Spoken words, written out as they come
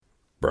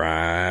Brian?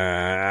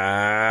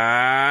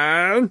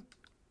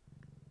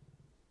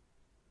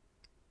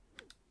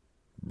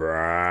 Brian?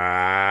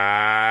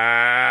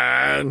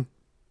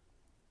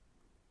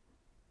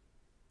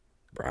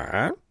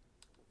 Brian?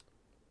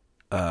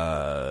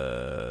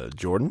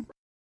 Jordan?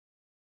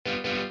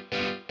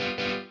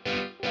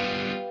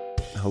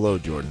 Hello,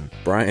 Jordan.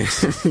 Brian,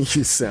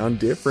 you sound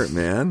different,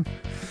 man.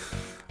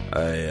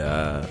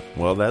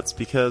 Well, that's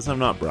because I'm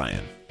not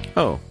Brian.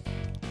 Oh,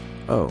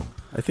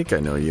 I think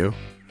I know you.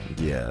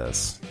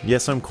 Yes,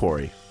 I'm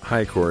Corey.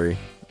 Hi, Corey.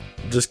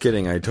 Just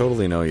kidding. I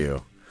totally know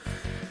you.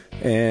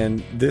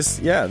 And this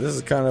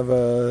is kind of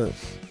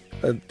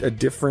a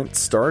different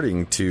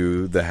starting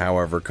to the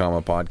However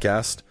Comma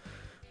podcast.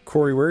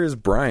 Corey, where is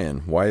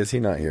Brian? Why is he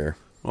not here?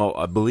 Well,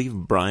 I believe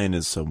Brian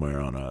is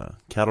somewhere on a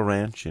cattle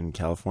ranch in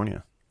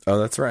California. Oh,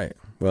 that's right.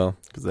 Well,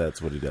 because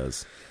that's what he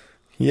does.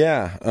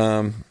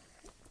 Yeah.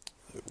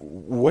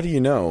 What do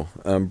you know?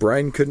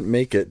 Brian couldn't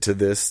make it to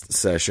this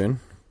session,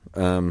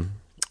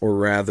 or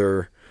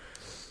rather,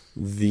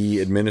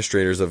 the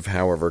administrators of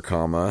However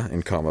Comma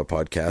and Comma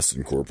Podcast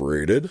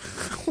Incorporated.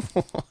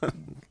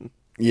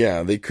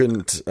 Yeah, they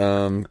couldn't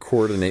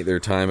coordinate their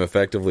time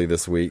effectively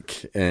this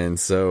week, and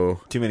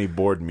so too many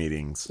board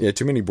meetings. Yeah,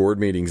 too many board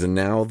meetings, and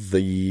now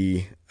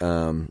the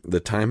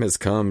time has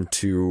come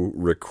to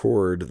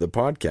record the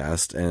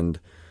podcast, and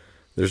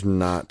there's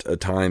not a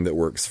time that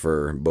works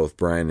for both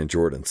Brian and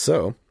Jordan.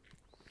 So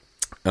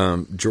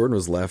Jordan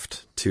was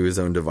left to his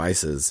own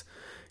devices,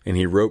 and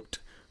he roped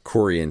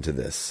Corey into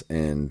this,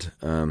 and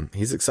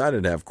he's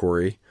excited to have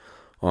Corey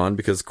on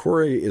because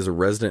Corey is a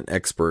resident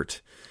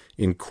expert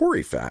in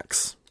Corey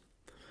facts.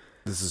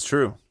 This is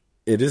true.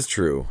 It is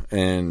true.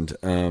 And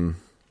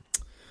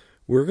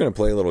we're going to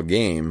play a little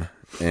game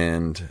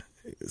and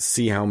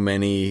see how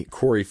many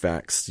Corey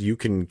facts you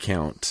can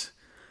count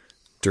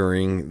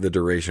during the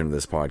duration of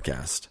this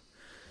podcast.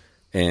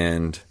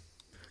 And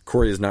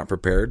Corey is not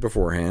prepared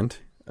beforehand.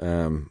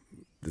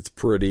 It's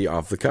pretty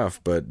off the cuff,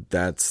 but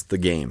that's the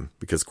game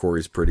because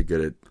Corey's pretty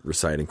good at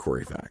reciting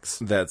Corey facts.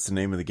 That's the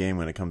name of the game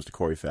when it comes to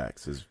Corey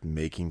facts, is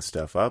making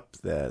stuff up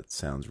that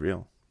sounds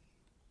real.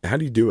 How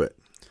do you do it?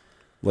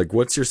 Like,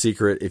 what's your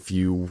secret if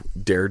you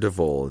dare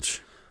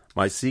divulge?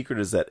 My secret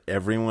is that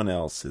everyone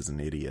else is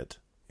an idiot,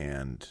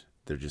 and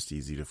they're just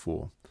easy to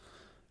fool.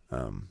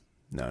 No,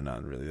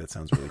 not really. That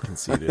sounds really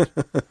conceited.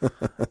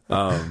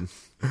 I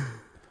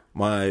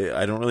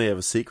don't really have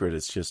a secret.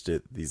 It's just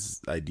these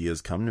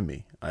ideas come to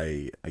me.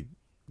 I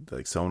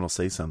like someone will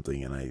say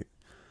something, and I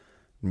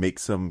make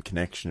some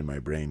connection in my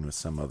brain with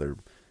some other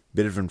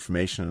bit of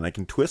information, and I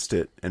can twist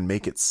it and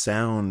make it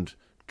sound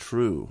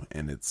true,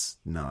 and it's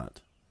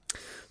not.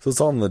 So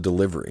it's all in the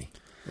delivery.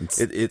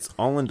 It's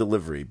all in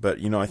delivery, but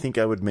I think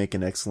I would make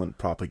an excellent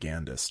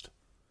propagandist.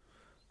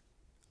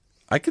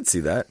 I could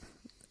see that.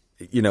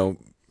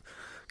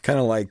 Kind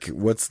of like,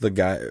 what's the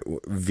guy,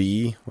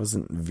 V?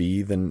 Wasn't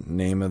V the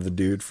name of the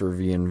dude for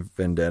V and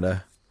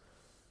Vendetta?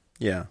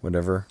 Yeah.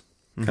 Whatever.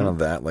 Mm-hmm. Kind of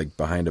that, like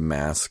behind a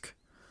mask,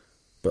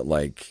 but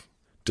like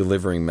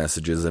delivering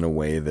messages in a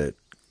way that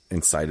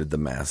incited the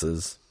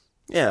masses.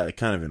 Yeah,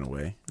 kind of in a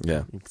way.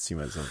 Yeah. You can see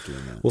myself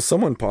doing that. Well,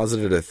 someone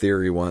posited a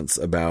theory once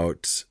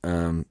about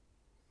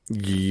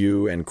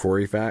you and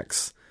Corey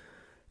facts,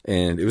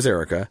 and it was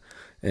Erica,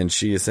 and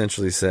she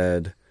essentially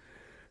said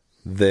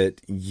that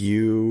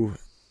you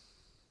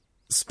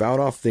spout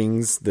off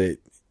things that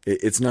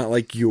it's not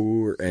like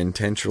you're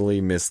intentionally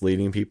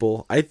misleading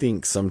people. I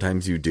think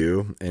sometimes you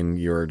do, and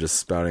you're just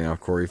spouting off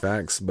Corey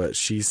facts, but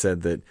she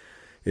said that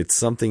it's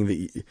something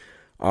that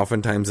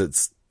oftentimes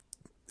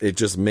it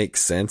just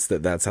makes sense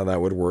that that's how that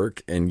would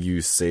work, and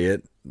you say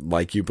it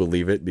like you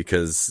believe it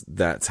because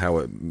that's how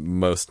it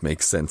most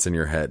makes sense in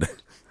your head.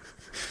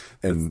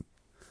 And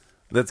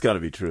that's got to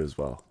be true as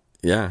well.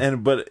 Yeah.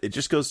 But it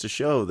just goes to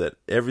show that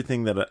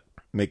everything that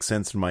makes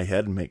sense in my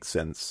head makes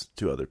sense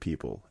to other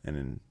people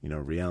and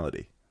in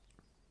reality.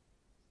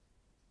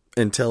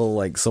 Until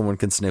like someone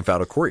can sniff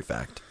out a Corey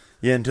fact.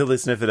 Yeah, until they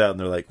sniff it out and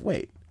they're like,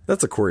 wait.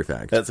 That's a Corey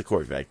fact. That's a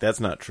Corey fact.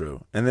 That's not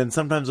true. And then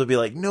sometimes they'll be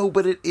like, no,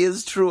 but it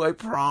is true, I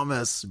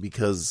promise.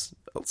 Because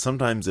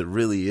sometimes it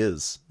really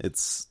is.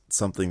 It's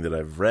something that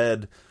I've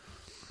read.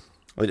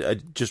 I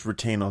just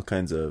retain all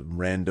kinds of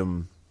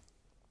random,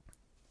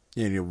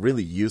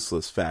 really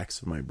useless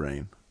facts in my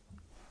brain.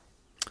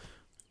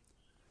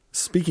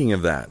 Speaking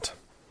of that,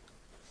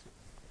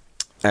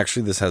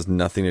 actually this has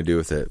nothing to do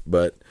with it,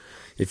 but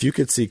if you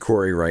could see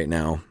Corey right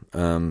now,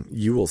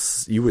 you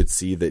would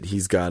see that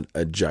he's got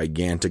a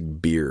gigantic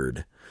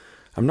beard.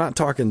 I'm not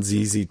talking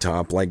ZZ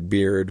Top like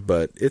beard,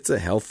 but it's a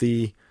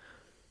healthy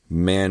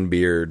man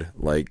beard.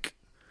 Like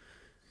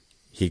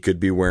he could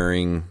be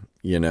wearing,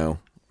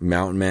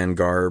 mountain man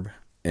garb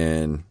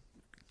and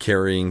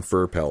carrying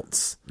fur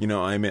pelts.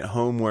 I'm at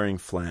home wearing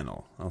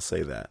flannel. I'll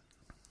say that.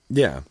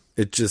 Yeah,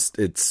 it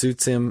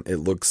suits him. It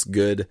looks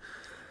good.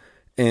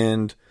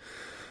 And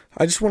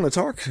I just want to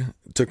talk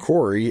to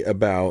Corey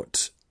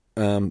about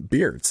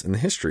beards and the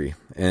history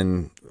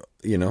and,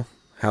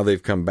 how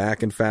they've come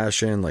back in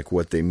fashion, like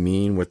what they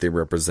mean, what they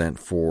represent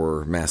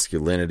for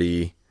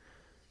masculinity,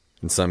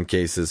 In some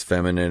cases,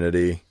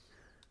 femininity.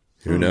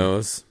 Who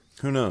knows?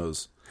 Who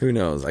knows? Who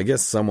knows? I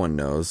guess someone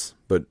knows,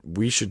 but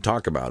we should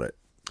talk about it.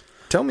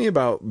 Tell me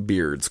about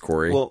beards,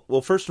 Corey.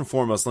 Well, first and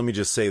foremost, let me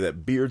just say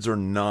that beards are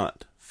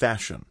not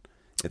fashion.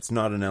 It's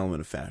not an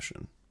element of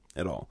fashion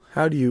at all.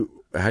 How do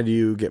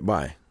you get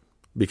by?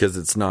 Because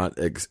it's not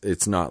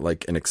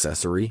like an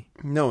accessory.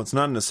 No, it's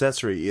not an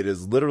accessory. It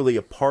is literally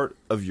a part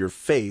of your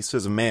face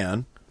as a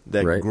man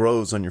that Right.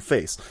 grows on your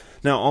face.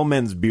 Now, all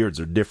men's beards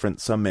are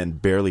different. Some men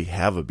barely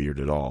have a beard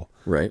at all.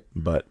 Right.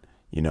 But,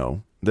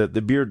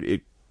 the beard,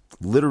 it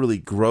literally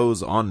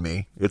grows on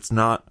me. It's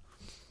not...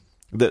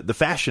 The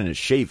fashion is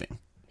shaving.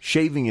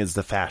 Shaving is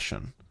the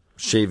fashion.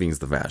 Shaving's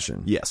the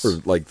fashion. Yes.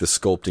 Or like the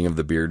sculpting of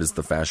the beard is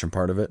the fashion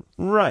part of it.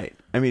 Right.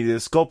 I mean,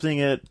 sculpting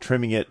it,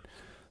 trimming it,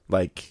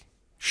 like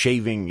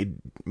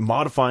shaving,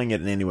 modifying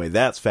it in any way,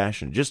 that's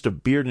fashion. Just a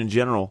beard in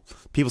general,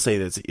 people say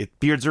that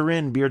beards are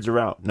in, beards are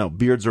out. No,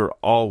 beards are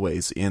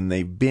always in.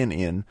 They've been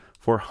in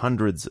for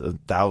hundreds of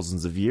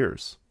thousands of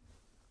years.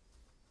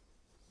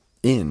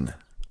 In.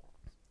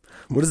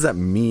 What does that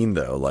mean,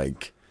 though?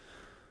 Like,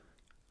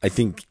 I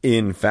think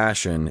in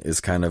fashion is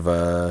kind of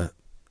a...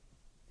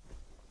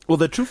 Well,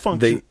 the true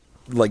function...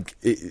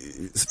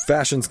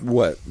 Fashion's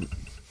what?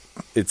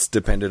 It's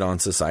dependent on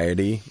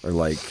society, or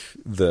like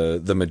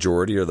the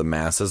majority or the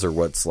masses, or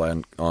what's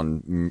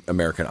on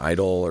American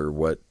Idol, or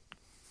what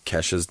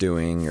Kesha's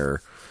doing,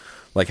 or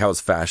like how is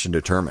fashion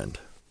determined?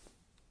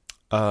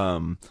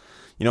 I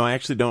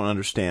actually don't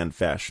understand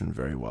fashion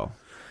very well.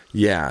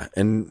 Yeah,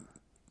 and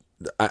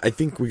I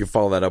think we could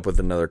follow that up with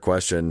another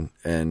question,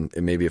 and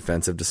it may be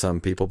offensive to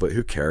some people, but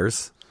who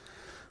cares?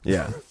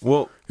 Yeah.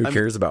 Well, who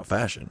cares about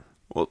fashion?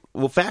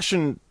 Well,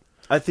 fashion...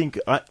 I think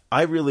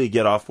I really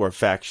get off where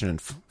fashion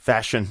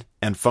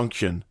and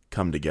function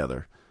come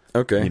together.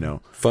 Okay.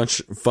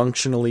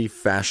 Functionally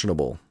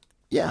fashionable.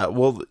 Yeah,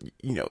 well,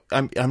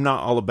 I'm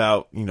not all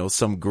about,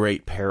 some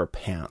great pair of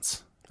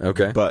pants.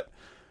 Okay. But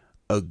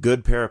a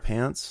good pair of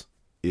pants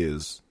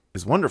is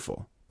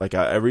wonderful. Like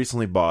I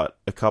recently bought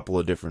a couple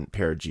of different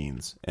pair of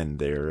jeans,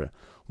 and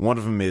one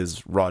of them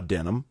is raw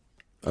denim.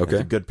 Okay.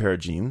 It's a good pair of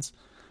jeans.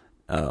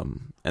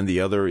 And the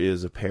other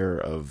is a pair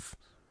of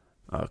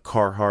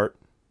Carhartt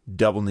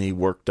double knee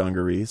work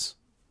dungarees.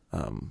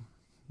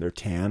 They're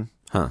tan.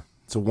 Huh.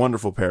 It's a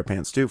wonderful pair of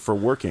pants too for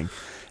working.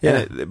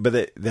 Yeah.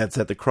 That's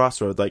at the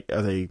crossroad. Like,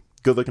 are they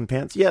good looking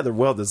pants? Yeah, they're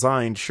well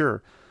designed,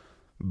 sure.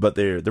 But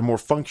they're more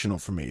functional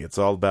for me. It's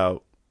all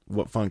about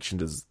what function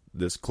does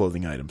this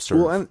clothing item serve.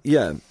 Well,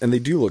 and they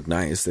do look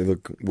nice. They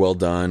look well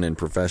done and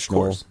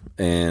professional. Of course.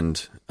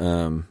 And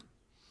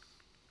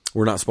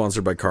we're not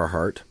sponsored by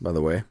Carhartt, by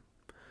the way.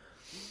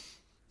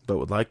 But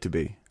would like to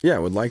be. Yeah,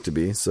 would like to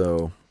be.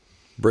 So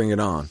bring it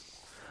on.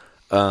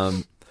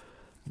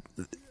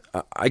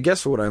 I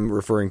guess what I'm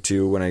referring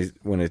to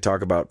when I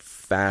talk about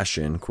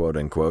fashion, quote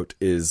unquote,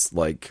 is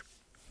like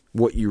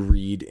what you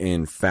read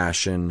in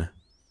fashion.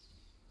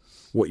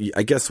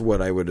 I guess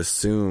what I would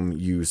assume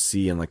you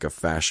see in like a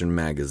fashion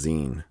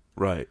magazine,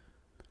 Right.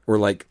 or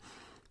like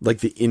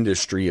the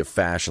industry of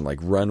fashion, like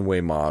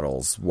runway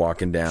models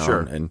walking down,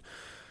 Sure. and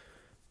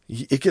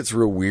it gets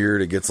real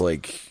weird. It gets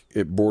like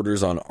it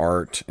borders on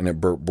art, and it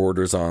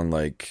borders on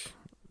like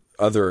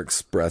other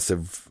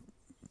expressive.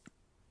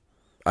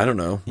 I don't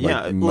know.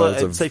 Yeah, like well,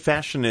 modes I'd say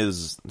fashion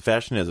is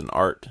an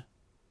art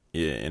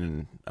in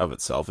and of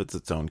itself. It's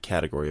its own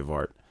category of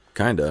art.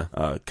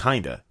 Kinda.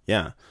 Kinda,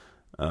 yeah.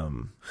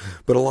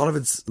 But a lot of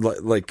it's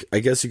like I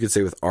guess you could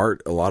say with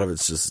art, a lot of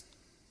it's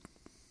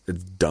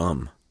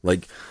dumb.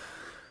 Like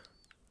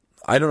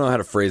I don't know how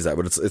to phrase that,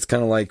 but it's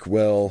kind of like,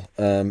 well,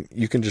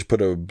 you can just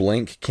put a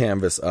blank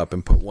canvas up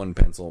and put one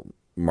pencil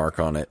mark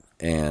on it,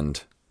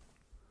 and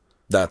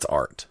that's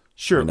art.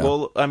 Sure. You know?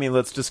 Well, I mean,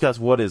 let's discuss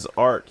what is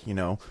art.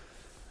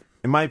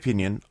 In my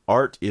opinion,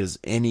 art is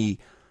any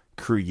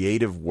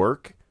creative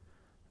work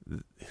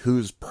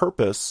whose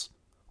purpose,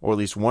 or at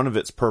least one of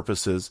its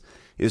purposes,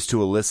 is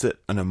to elicit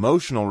an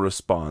emotional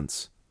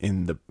response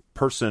in the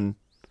person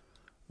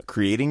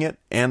creating it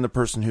and the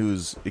person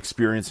who's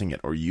experiencing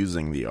it or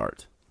using the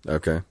art.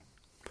 Okay.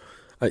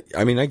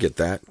 I mean, I get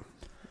that.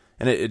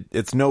 And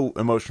it's no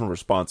emotional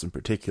response in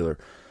particular,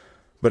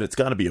 but it's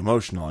got to be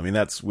emotional. I mean,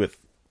 that's with,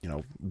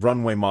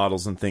 runway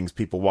models and things,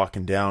 people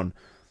walking down,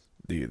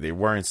 they're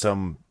wearing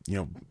some,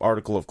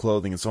 article of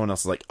clothing, and someone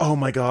else is like, oh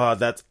my God,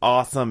 that's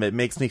awesome. It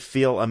makes me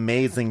feel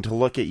amazing to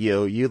look at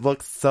you. You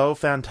look so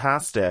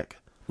fantastic.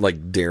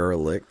 Like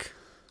derelict.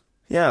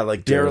 Yeah,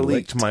 like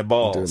derelict my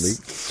balls.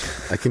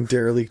 Derelict. I can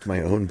derelict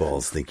my own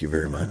balls. Thank you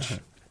very much.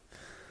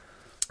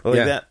 Well,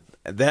 like Yeah.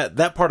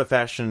 that part of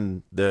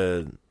fashion,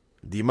 the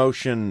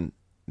emotion,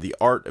 the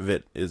art of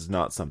it is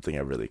not something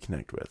I really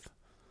connect with.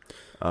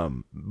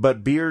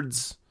 But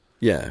beards,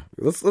 Yeah,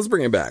 let's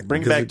bring it back.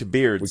 Bring it because back to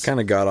beards. We kind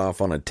of got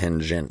off on a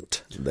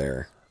tangent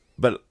there.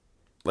 but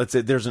let's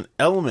say there's an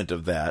element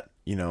of that,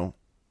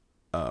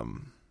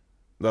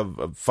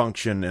 of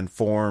function and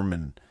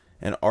form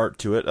and art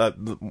to it.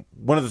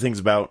 One of the things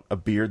about a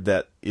beard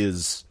that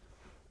is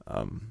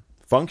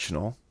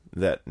functional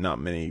that not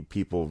many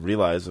people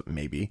realize,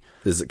 maybe,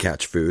 Does it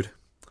catch food?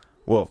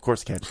 Well, of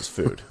course, catches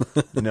food.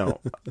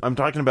 No, I'm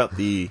talking about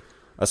a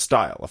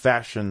style, a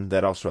fashion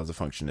that also has a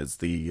function. It's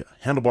the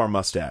handlebar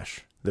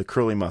mustache, the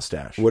curly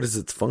mustache. What is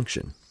its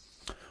function?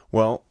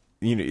 Well,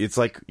 it's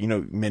like,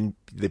 men,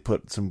 they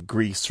put some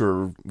grease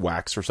or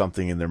wax or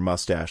something in their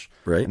mustache,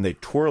 right? And they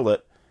twirl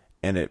it,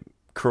 and it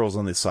curls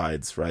on the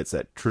sides, right? It's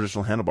that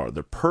traditional handlebar.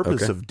 The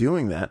purpose of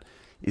doing that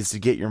is to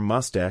get your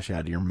mustache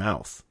out of your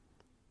mouth.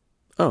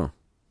 Oh.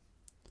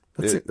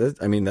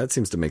 That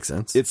seems to make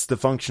sense. It's the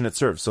function it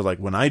serves. So, like,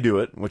 when I do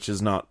it, which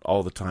is not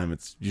all the time,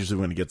 it's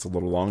usually when it gets a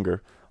little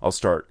longer, I'll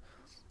start,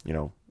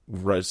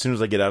 right as soon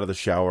as I get out of the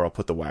shower, I'll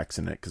put the wax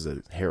in it because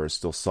the hair is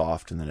still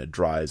soft, and then it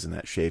dries in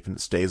that shape, and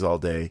it stays all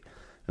day,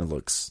 and it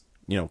looks,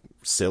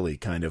 silly,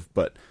 kind of,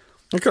 but...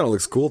 It kind of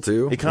looks cool,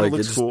 too. It kind of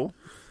looks cool.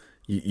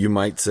 You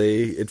might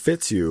say it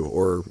fits you,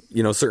 or,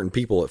 certain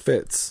people it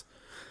fits.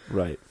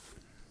 Right.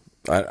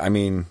 I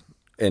mean,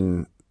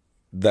 and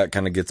that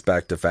kind of gets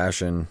back to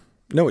fashion.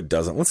 No, it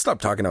doesn't. Let's stop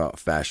talking about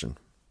fashion.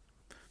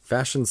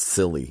 Fashion's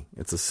silly.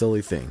 It's a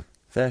silly thing.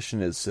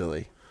 Fashion is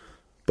silly.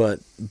 But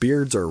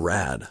beards are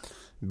rad.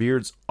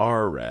 Beards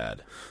are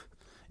rad.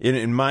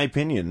 In my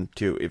opinion,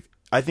 too,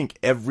 I think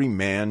every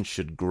man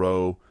should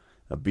grow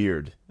a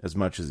beard as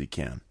much as he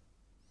can.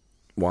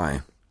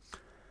 Why?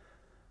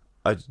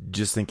 I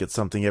just think it's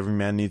something every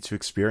man needs to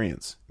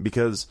experience.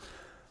 Because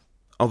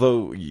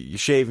although you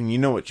shave and you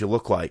know what you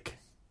look like,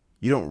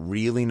 you don't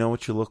really know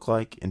what you look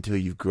like until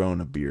you've grown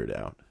a beard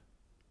out.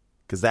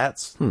 Because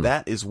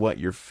that is what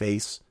your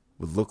face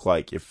would look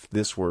like if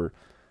this were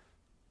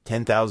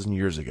 10,000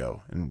 years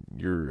ago, and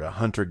you're a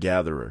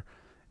hunter-gatherer,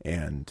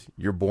 and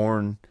you're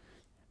born,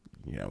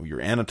 you're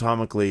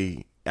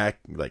anatomically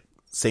like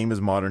same as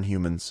modern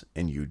humans,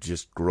 and you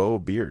just grow a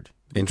beard.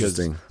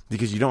 Interesting.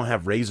 Because you don't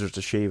have razors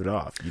to shave it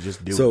off. You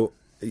just do it. So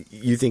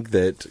you think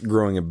that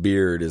growing a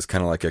beard is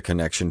kind of like a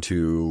connection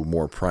to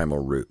more primal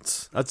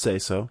roots? I'd say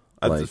so.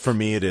 For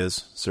me, it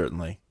is,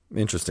 certainly.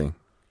 Interesting.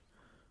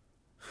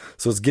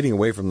 So it's getting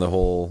away from the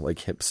whole like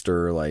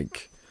hipster,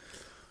 like,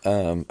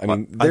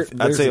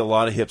 I'd say a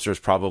lot of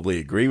hipsters probably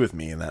agree with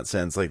me in that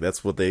sense. Like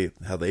that's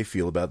how they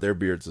feel about their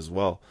beards as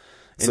well.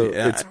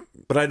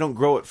 But I don't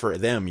grow it for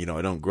them.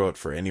 I don't grow it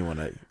for anyone.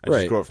 I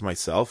just grow it for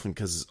myself, and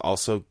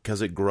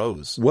because it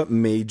grows. What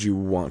made you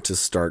want to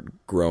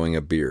start growing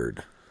a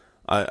beard?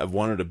 I've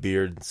wanted a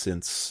beard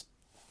since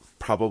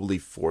probably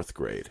 4th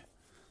grade.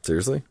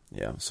 Seriously?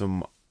 Yeah.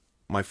 So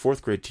my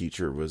 4th grade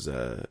teacher was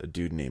a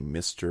dude named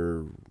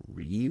Mr.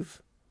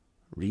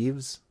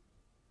 Reeves,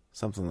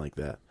 something like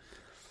that.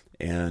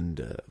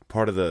 And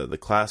part of the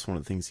class, one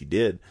of the things he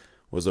did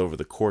was over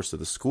the course of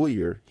the school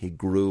year, he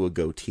grew a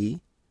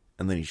goatee,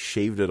 and then he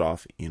shaved it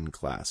off in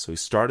class. So he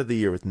started the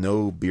year with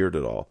no beard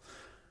at all,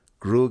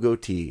 grew a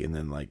goatee, and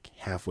then like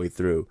halfway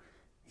through,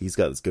 he's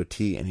got this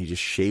goatee, and he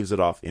just shaves it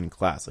off in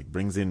class, like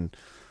brings in,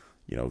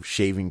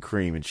 shaving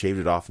cream and shaved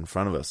it off in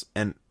front of us.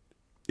 And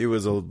it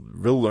was a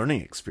real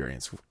learning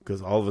experience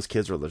because all of us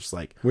kids were just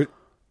like...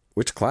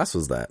 Which class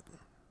was that?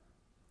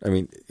 I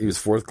mean, it was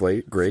 4th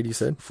grade, you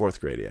said? 4th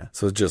grade, yeah.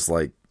 So it's just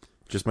like...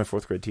 Just my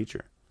 4th grade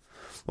teacher.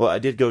 Well, I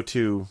did go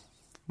to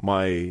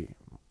my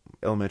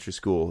elementary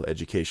school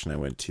education. I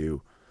went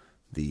to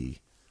the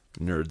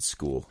nerd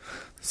school.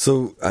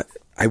 So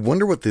I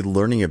wonder what the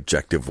learning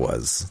objective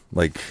was.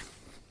 Like,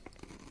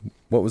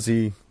 what was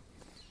he...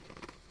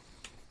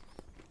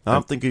 I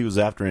don't think he was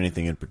after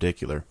anything in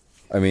particular.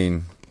 I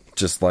mean,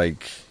 just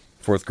like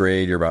 4th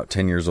grade, you're about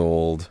 10 years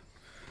old,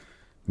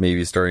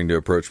 maybe starting to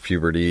approach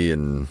puberty,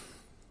 and...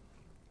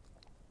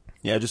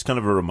 Yeah, just kind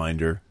of a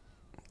reminder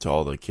to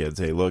all the kids,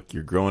 hey, look,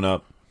 you're growing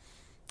up.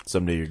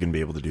 Someday you're going to be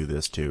able to do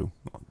this too.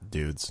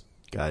 Dudes,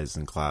 guys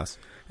in class.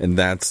 And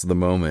that's the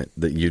moment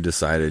that you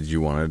decided you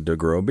wanted to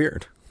grow a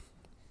beard.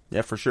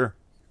 Yeah, for sure.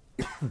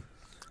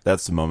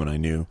 That's the moment I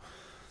knew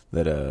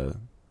that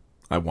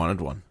I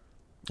wanted one.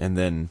 And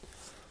then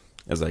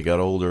as I got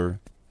older,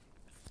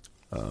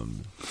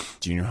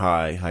 junior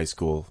high, high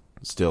school,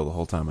 still the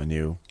whole time I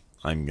knew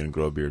I'm going to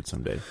grow a beard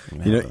someday.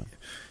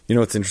 You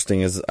know what's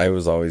interesting is I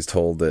was always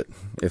told that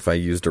if I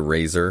used a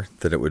razor,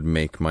 that it would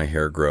make my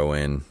hair grow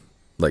in,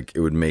 like it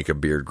would make a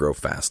beard grow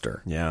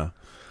faster. Yeah.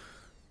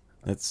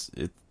 It's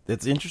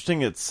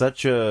interesting. It's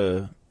such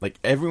a, like,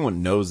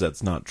 everyone knows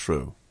that's not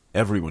true.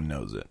 Everyone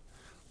knows it.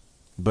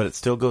 But it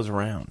still goes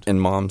around.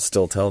 And moms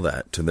still tell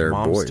that to their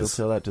boys. Moms still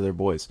tell that to their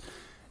boys.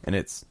 And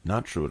it's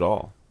not true at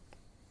all.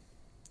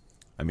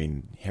 I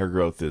mean, hair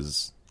growth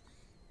is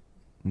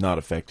not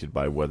affected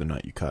by whether or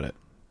not you cut it.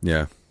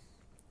 Yeah.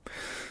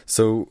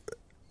 So,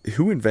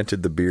 who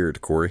invented the beard,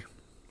 Corey?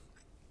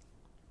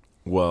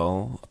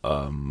 Well,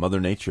 Mother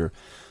Nature.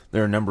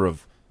 There are a number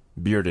of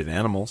bearded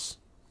animals.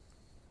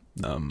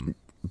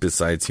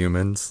 Besides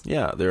humans?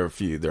 Yeah, there are a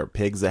few. There are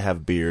pigs that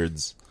have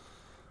beards.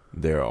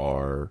 There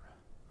are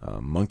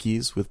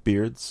monkeys with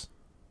beards.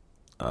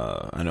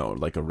 I know,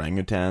 like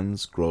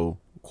orangutans grow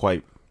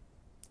quite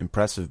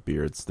impressive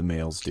beards. The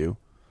males do.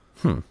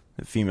 The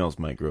females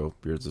might grow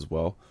beards as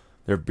well.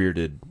 There are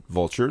bearded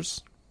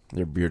vultures.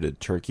 There are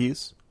bearded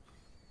turkeys.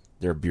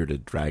 There are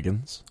bearded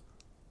dragons.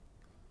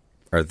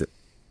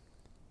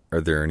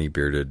 Are there any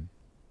bearded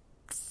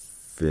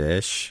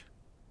fish?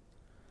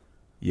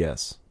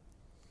 Yes,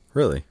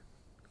 Really?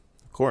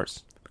 of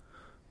course.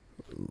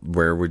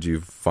 Where would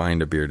you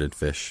find a bearded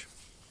fish?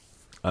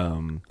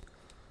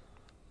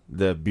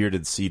 The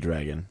bearded sea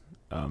dragon.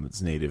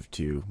 It's native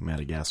to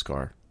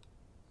Madagascar.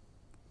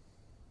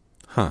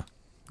 Huh.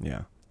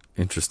 Yeah.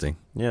 Interesting.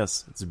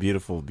 Yes, it's a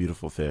beautiful,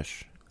 beautiful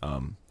fish.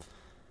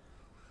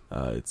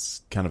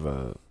 It's kind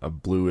of a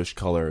bluish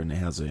color, and it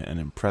has an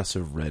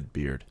impressive red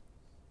beard.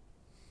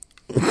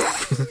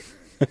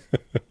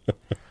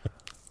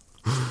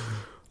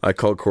 I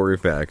call Corey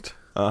fact.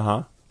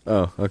 Uh-huh.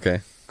 Oh,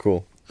 okay.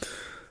 Cool.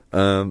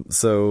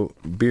 So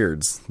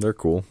beards, they're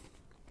cool.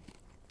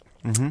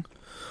 Mm-hmm.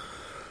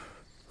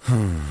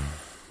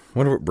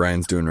 Wonder what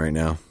Brian's doing right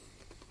now.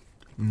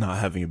 Not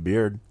having a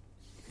beard.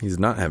 He's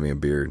not having a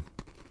beard.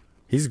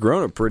 He's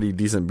grown a pretty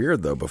decent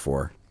beard though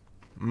before.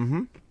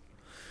 Mm-hmm.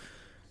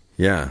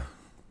 Yeah.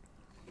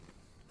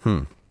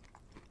 What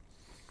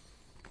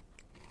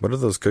are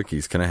those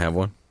cookies? Can I have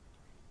one?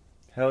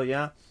 Hell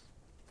yeah.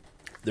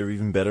 They're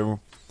even better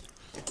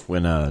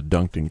when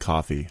dunked in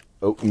coffee.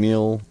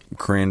 Oatmeal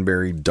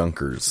cranberry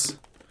dunkers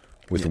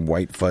with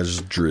white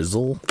fudge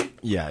drizzle.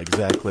 Yeah,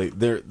 exactly.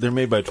 They're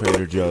made by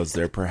Trader Joe's.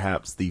 They're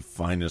perhaps the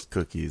finest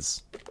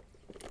cookies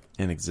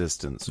in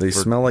existence. They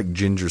smell like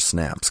ginger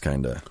snaps,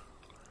 kinda.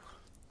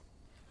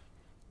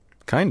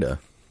 Kinda.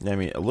 I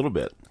mean, a little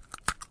bit.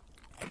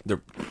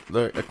 They're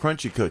a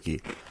crunchy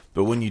cookie,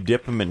 but when you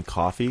dip them in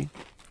coffee,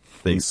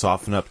 they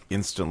soften up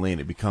instantly,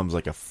 and it becomes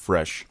like a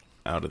fresh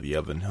out of the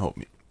oven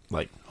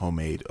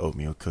homemade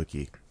oatmeal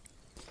cookie.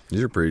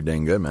 These are pretty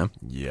dang good, man.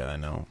 Yeah, I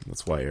know.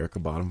 That's why Erica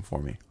bought them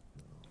for me.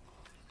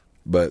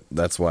 But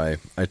that's why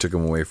I took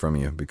them away from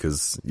you,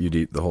 because you'd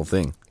eat the whole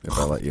thing if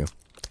I let you.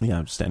 Yeah,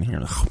 I'm just standing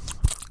here.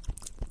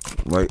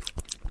 Right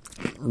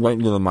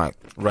into the mic.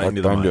 Right like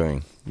into the I'm mic.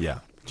 doing. Yeah,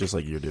 just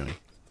like you're doing.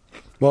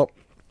 Well,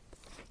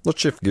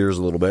 let's shift gears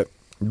a little bit.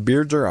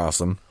 Beards are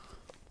awesome.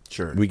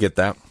 Sure. We get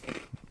that.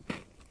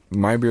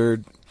 My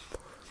beard,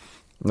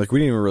 like, we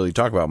didn't even really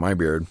talk about my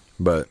beard,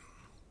 but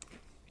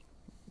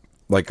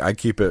like, I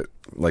keep it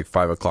like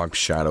 5 o'clock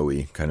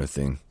shadowy kind of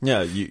thing.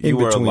 Yeah, In you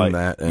wear a between light.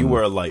 that and- You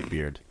wear a light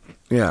beard.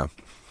 Yeah.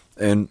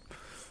 And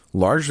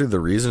largely the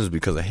reason is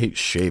because I hate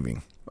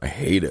shaving. I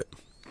hate it.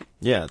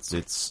 Yeah,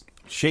 it's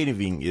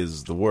shaving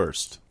is the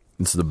worst.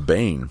 It's the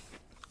bane.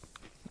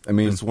 I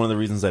mean, It's one of the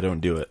reasons I don't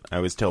do it. I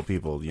always tell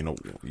people, you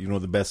know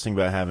the best thing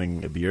about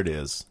having a beard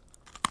is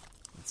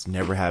it's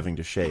never having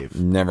to shave.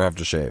 never have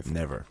to shave.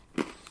 Never.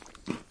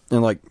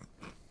 And like,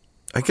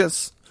 I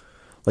guess,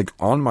 like,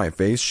 on my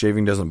face,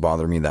 shaving doesn't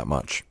bother me that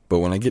much. But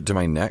when I get to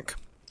my neck,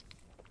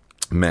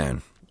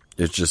 man,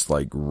 it just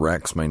like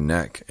wrecks my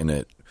neck. And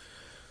I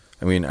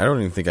mean, I don't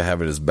even think I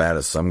have it as bad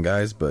as some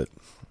guys, but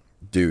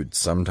dude,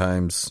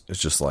 sometimes it's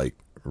just like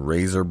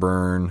razor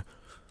burn,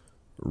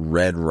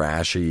 red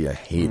rashy. I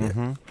hate it.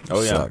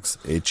 Oh, yeah. Sucks.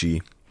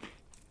 Itchy.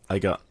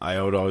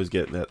 I would always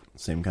get that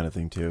same kind of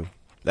thing too.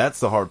 That's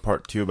the hard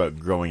part too about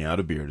growing out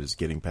a beard is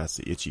getting past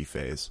the itchy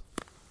phase.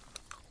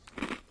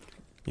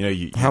 You know,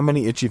 you How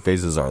many itchy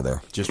phases are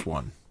there? just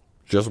one.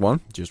 Just one?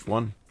 Just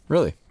one.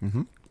 Really?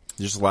 It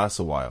just lasts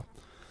a while.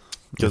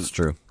 That's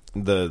true.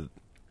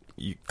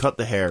 You cut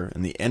the hair,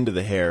 and the end of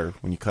the hair,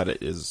 when you cut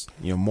it, is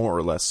more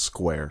or less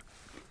square.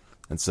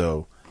 And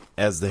so,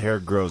 as the hair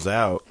grows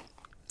out,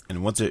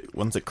 and once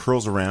it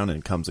curls around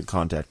and comes in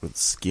contact with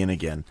skin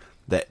again,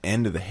 that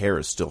end of the hair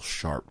is still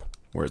sharp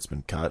where it's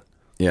been cut.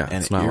 Yeah,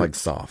 and it's not like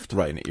soft.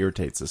 Right, and it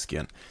irritates the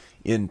skin.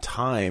 In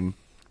time,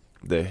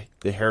 the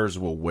hairs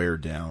will wear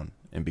down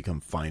and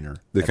become finer.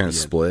 They at kind of the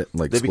end. split,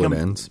 like They split become-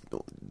 ends.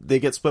 They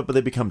get split, but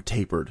they become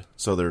tapered.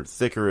 So they're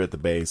thicker at the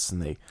base,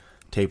 and they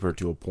taper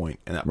to a point,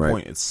 and that Right.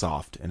 point is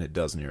soft, and it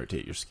doesn't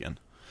irritate your skin.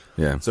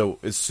 Yeah. So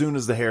as soon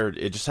as the hair,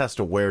 it just has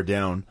to wear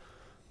down.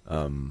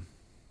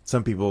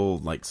 Some people,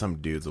 like some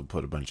dudes, will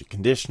put a bunch of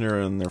conditioner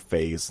in their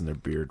face and their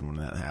beard when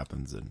that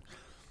happens. And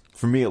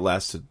for me, it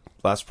lasts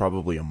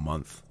probably a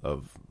month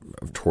of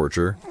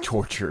Torture.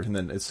 torture, and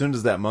then as soon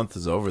as that month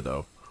is over,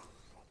 though,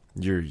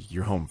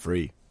 you're home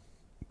free.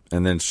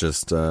 And then it's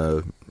just,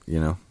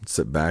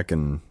 sit back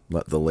and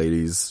let the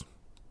ladies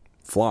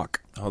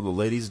flock. Oh, the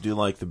ladies do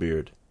like the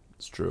beard.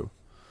 It's true.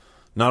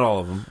 Not all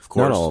of them, of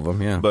course. Not all of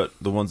them, yeah. But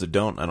the ones that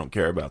don't, I don't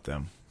care about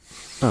them.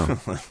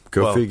 Oh,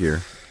 go Well,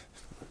 figure.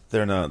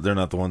 They're not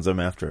the ones I'm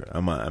after.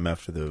 I'm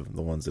after the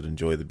ones that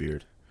enjoy the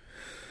beard.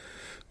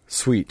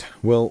 Sweet.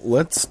 Well,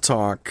 let's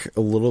talk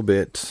a little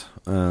bit.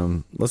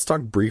 Let's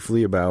talk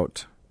briefly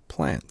about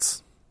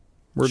plants.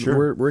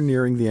 Sure. We're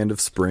nearing the end of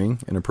spring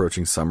and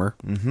approaching summer.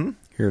 Mm-hmm.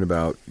 Here in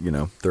about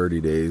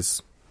 30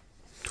 days,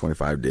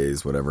 25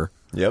 days, whatever.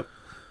 Yep.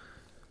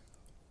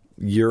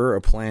 You're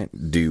a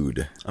plant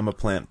dude. I'm a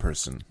plant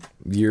person.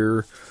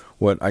 You're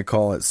what I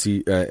call at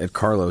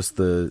Carlos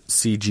the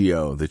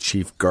CGO, the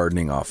Chief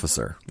Gardening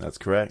Officer, That's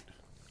correct.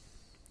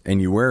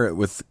 and you wear it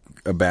with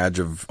a badge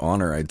of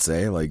honor. I'd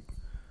say, like,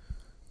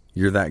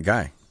 you're that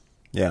guy.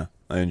 Yeah,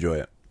 I enjoy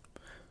it.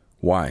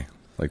 Why?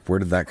 Like, where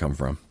did that come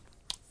from?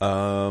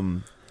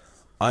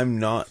 I'm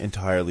not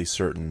entirely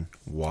certain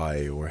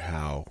why or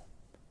how.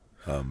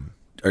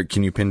 Or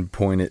can you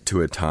pinpoint it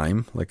to a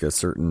time, like a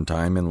certain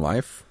time in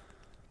life?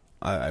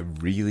 I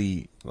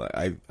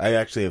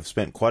actually have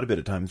spent quite a bit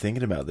of time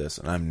thinking about this,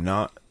 and I'm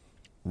not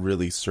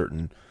really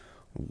certain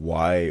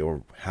why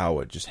or how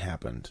it just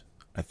happened.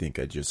 I think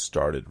I just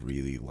started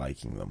really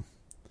liking them.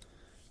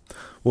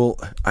 Well,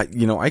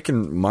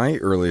 my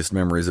earliest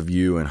memories of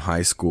you in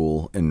high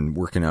school and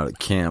working out at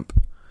camp,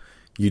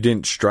 you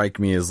didn't strike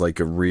me as like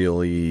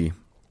you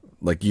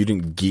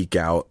didn't geek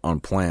out on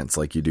plants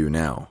like you do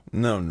now.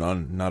 No,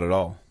 not at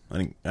all.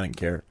 I didn't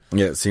care.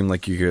 Yeah, it seemed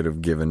like you could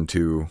have given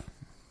two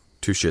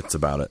shits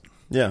about it.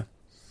 Yeah,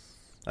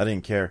 I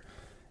didn't care.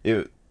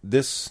 It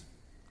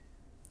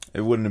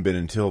wouldn't have been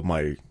until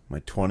my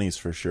 20s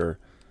for sure.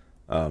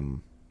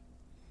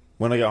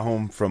 When I got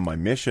home from my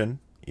mission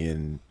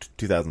in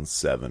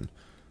 2007,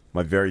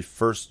 my very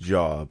first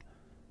job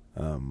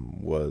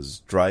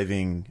was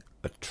driving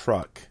a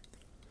truck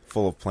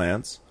full of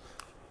plants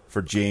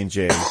for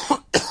J&J.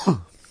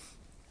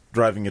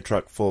 Driving a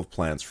truck full of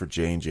plants for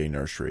J&J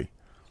Nursery.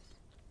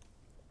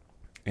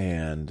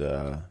 And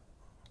I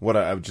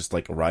would just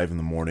like arrive in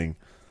the morning.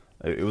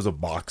 It was a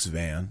box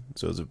van,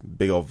 so it was a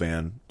big old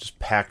van, just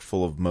packed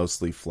full of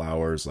mostly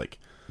flowers. Like,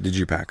 did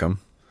you pack them?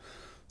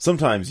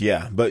 Sometimes,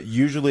 yeah, but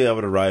usually I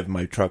would arrive,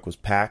 my truck was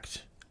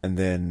packed, and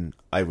then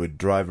I would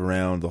drive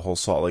around the whole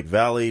Salt Lake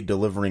Valley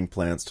delivering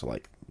plants to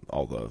like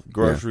all the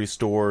grocery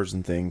stores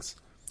and things.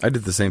 I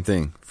did the same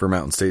thing for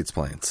Mountain States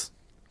plants,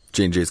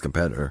 J&J's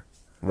competitor.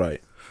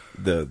 Right,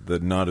 the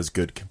not as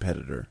good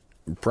competitor.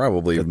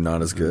 Probably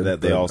not as good.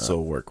 That they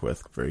also work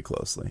with very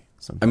closely.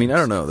 Sometimes. I mean, I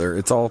don't know.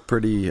 It's all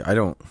pretty.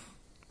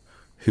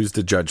 Who's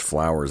to judge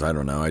flowers? I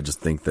don't know. I just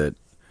think that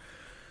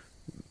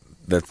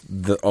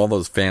all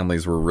those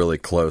families were really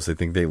close. I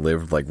think they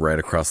lived like right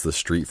across the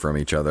street from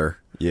each other.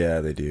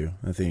 Yeah, they do.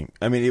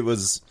 I mean, it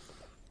was.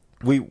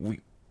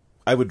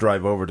 I would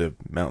drive over to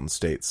Mountain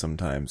States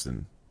sometimes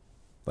and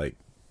like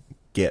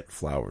get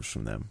flowers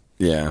from them.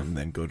 Yeah. And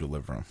then go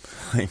deliver them.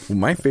 Well,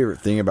 my favorite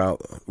thing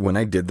about when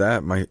I did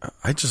that,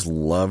 I just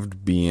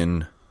loved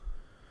being,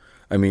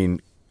 I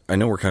mean, I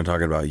know we're kind of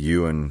talking about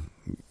you and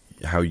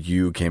how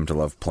you came to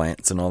love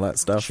plants and all that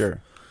stuff. Sure.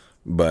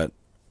 But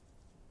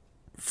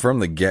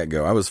from the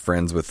get-go, I was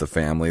friends with the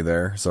family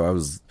there. So I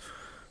was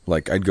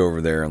like, I'd go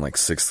over there in like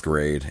 6th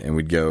grade and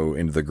we'd go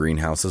into the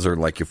greenhouses, or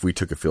like if we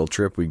took a field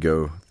trip, we'd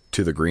go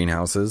to the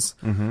greenhouses.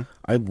 Mm-hmm.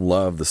 I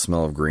love the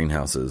smell of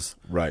greenhouses.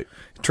 Right.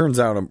 It turns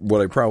out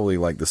what I probably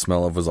liked the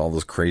smell of was all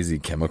those crazy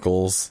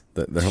chemicals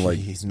that they're like,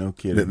 no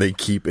kidding, that they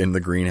keep in the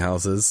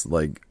greenhouses.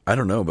 Like, I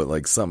don't know, but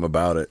like something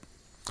about it,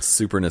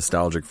 super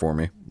nostalgic for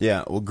me.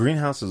 Yeah. Well,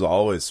 greenhouses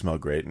always smell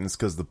great, and it's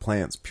because the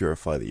plants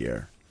purify the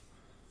air.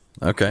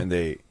 Okay. And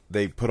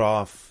they put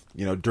off,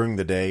 during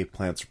the day,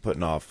 plants are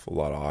putting off a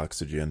lot of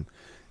oxygen.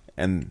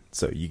 And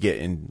so you get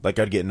in, like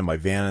I'd get into my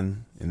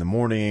van in the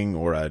morning,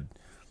 or I'd,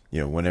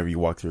 whenever you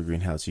walk through a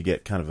greenhouse, you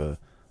get kind of a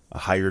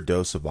higher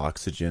dose of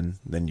oxygen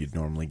than you'd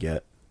normally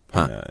get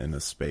in a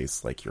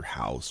space like your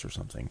house or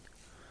something.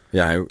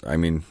 Yeah, I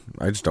mean,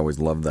 I just always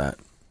loved that.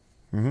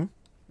 Mm-hmm.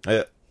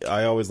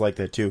 I always liked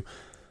that too.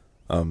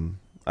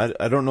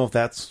 I don't know if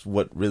that's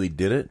what really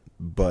did it,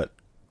 but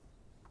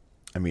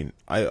I mean,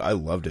 I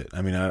loved it.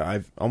 I mean,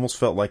 I've almost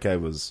felt like I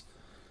was,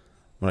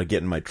 when I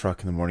get in my truck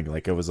in the morning,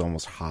 like I was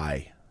almost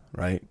high,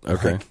 right?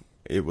 Okay. Like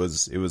it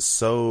was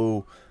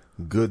so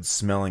good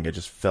smelling. I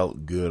just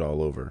felt good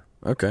all over.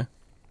 Okay.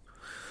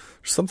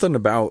 Something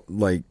about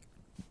like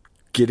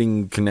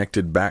getting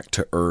connected back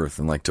to earth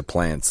and like to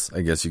plants,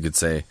 I guess you could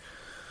say,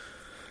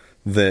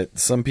 that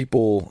some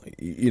people,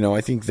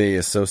 I think they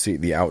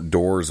associate the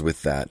outdoors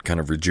with that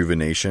kind of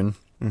rejuvenation.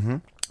 Mm-hmm.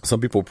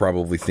 Some people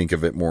probably think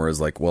of it more as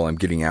like, well, I'm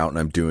getting out and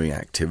I'm doing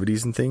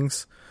activities and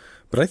things.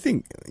 But I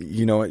think,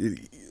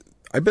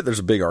 I bet there's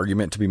a big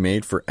argument to be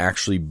made for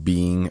actually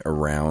being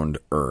around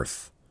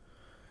earth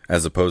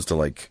as opposed to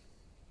like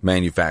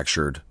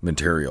manufactured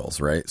materials,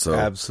 right? So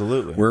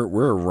absolutely,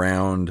 we're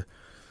around.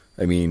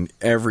 I mean,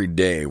 every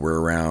day we're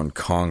around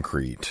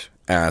concrete,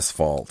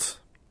 asphalt,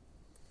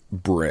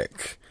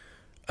 brick,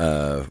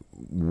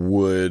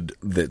 wood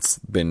that's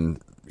been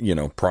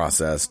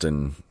processed,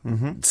 and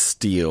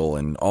steel,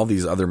 and all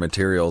these other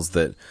materials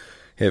that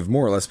have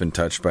more or less been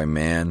touched by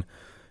man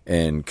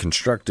and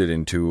constructed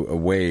into a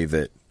way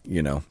that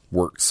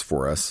works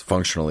for us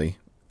functionally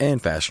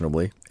and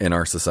fashionably in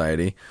our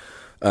society.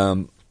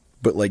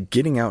 But like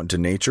getting out into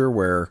nature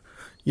where,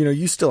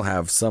 you still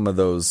have some of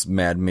those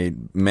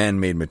man-made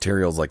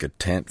materials, like a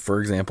tent, for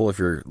example,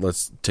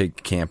 let's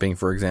take camping,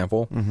 for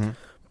example. Mm-hmm.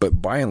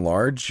 But by and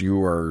large,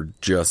 you are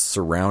just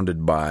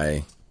surrounded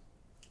by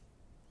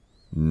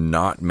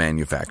not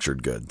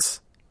manufactured goods.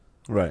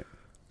 Right.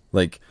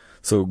 Like,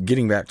 so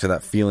getting back to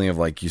that feeling of,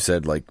 like you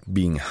said, like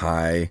being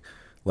high,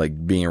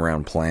 like being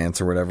around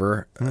plants or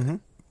whatever. Mm-hmm.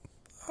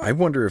 I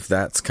wonder if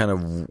that's kind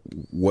of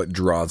what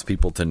draws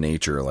people to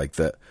nature, like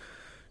that.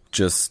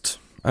 Just,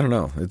 I don't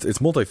know. It's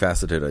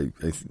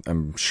multifaceted,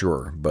 I'm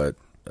sure, but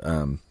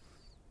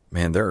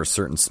man, there are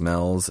certain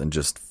smells and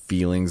just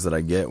feelings that I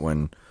get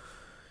when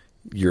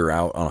you're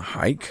out on a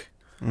hike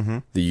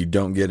that you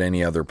don't get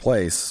any other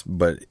place,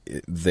 but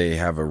they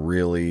have a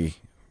really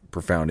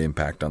profound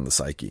impact on the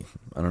psyche.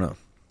 I don't know.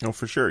 Oh,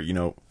 for sure. You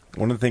know,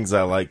 one of the things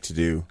I like to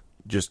do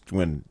just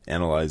when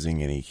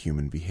analyzing any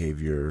human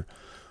behavior,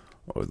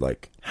 or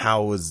like,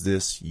 how is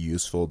this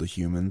useful to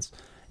humans?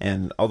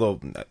 And although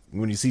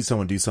when you see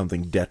someone do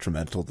something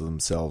detrimental to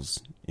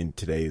themselves in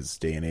today's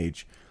day and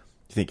age,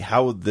 you think,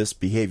 how would this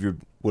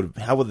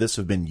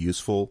have been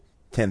useful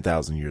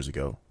 10,000 years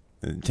ago?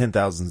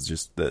 10,000 is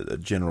just the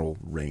general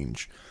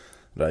range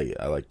that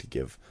I like to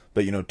give.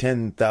 But, you know,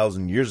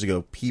 10,000 years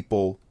ago,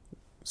 people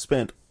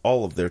spent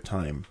all of their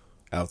time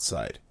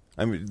outside.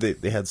 I mean,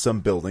 they had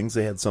some buildings,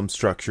 they had some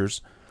structures,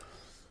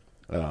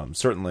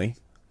 certainly,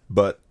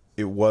 but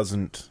it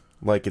wasn't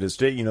like it is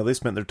today. You know, they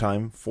spent their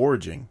time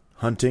foraging,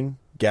 hunting,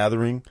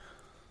 gathering.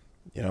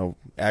 You know,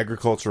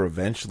 agriculture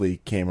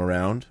eventually came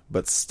around,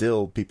 but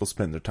still people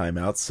spent their time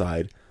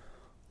outside,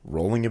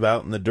 rolling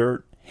about in the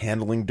dirt,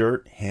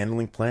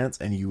 handling plants,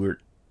 and you were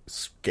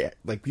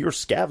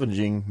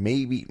scavenging,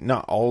 maybe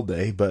not all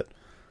day, but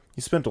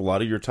you spent a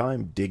lot of your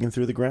time digging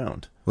through the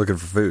ground. Looking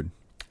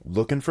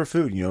for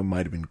food. You know, it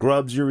might have been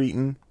grubs you're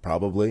eating,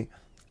 probably.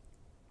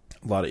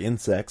 A lot of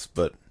insects,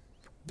 but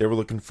they were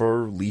looking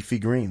for leafy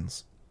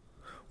greens.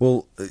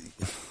 Well,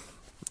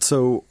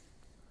 so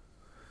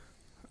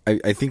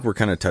I think we're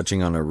kind of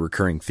touching on a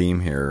recurring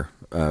theme here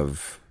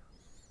of,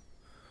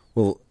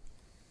 well,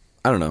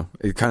 I don't know.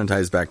 It kind of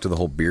ties back to the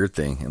whole beard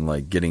thing and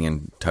like getting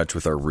in touch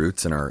with our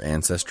roots and our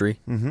ancestry.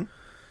 Mm-hmm.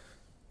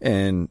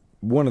 And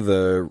one of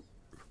the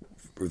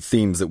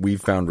themes that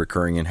we've found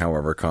recurring in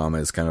However Calm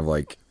is kind of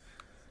like,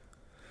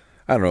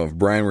 I don't know, if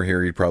Brian were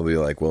here, he'd probably be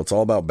like, well, it's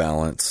all about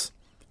balance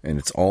and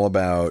it's all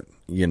about,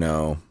 you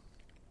know,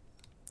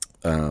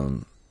 I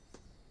don't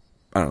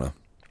know.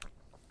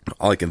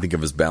 All I can think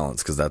of is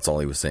balance because that's all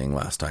he was saying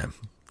last time.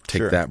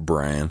 Take that,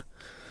 Brian.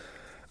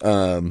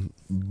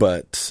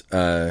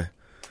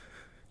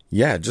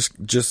 Yeah,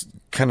 just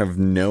kind of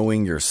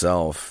knowing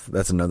yourself.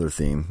 That's another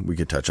theme we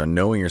could touch on.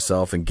 Knowing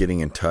yourself and getting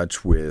in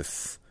touch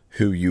with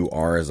who you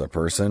are as a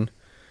person.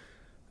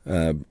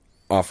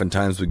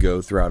 Oftentimes we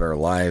go throughout our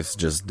lives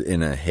just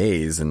in a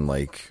haze and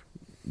like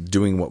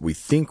doing what we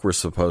think we're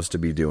supposed to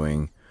be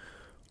doing.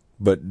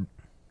 But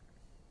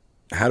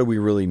how do we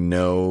really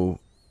know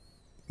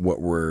what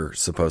we're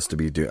supposed to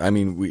be doing? I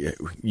mean,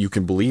 you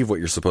can believe what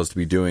you're supposed to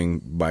be doing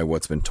by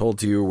what's been told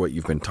to you, what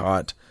you've been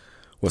taught,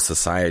 what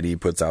society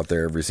puts out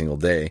there every single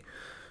day.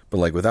 But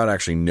like without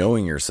actually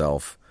knowing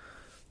yourself,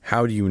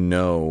 how do you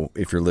know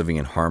if you're living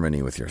in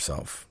harmony with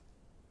yourself?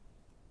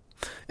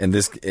 And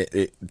this,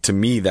 to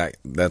me,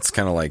 that's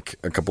kind of like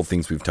a couple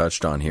things we've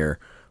touched on here,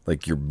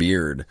 like your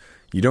beard.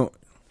 You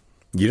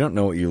don't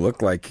know what you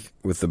look like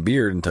with a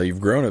beard until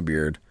you've grown a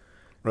beard.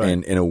 Right.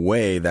 And in a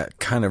way that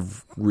kind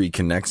of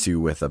reconnects you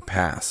with a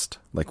past,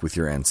 like with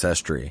your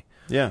ancestry.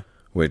 Yeah.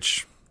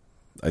 Which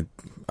I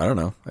don't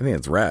know. I think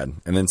it's rad.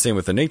 And then same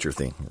with the nature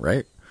thing,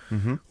 right?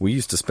 Mm-hmm. We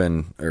used to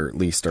spend, or at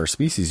least our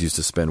species used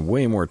to spend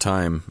way more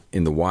time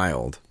in the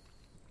wild.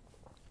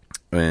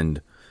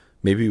 And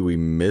maybe we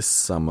miss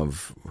some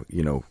of,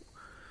 you know,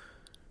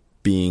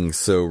 being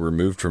so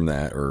removed from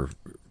that or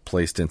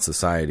placed in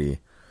society.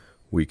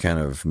 We kind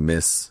of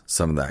miss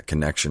some of that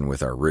connection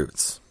with our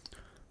roots.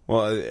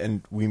 Well,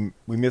 and we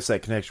miss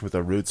that connection with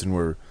our roots, and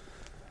we're,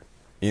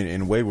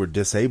 in a way, we're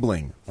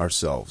disabling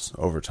ourselves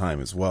over time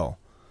as well.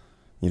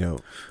 You know,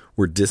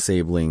 we're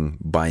disabling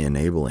by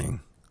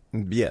enabling.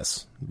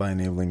 Yes, by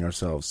enabling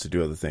ourselves to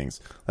do other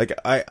things. Like,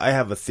 I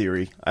have a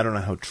theory. I don't know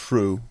how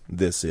true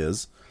this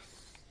is,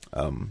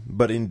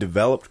 but in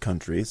developed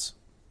countries,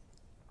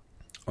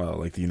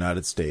 like the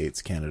United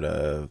States,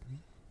 Canada,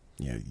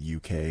 you know,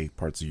 UK,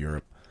 parts of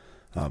Europe,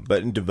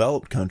 but in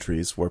developed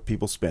countries where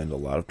people spend a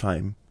lot of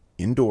time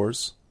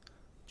indoors,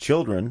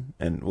 children,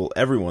 and, well,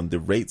 everyone, the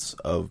rates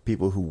of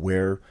people who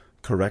wear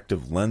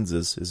corrective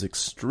lenses is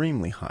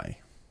extremely high.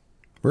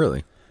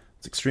 Really?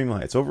 It's extremely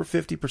high. It's over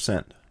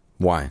 50%.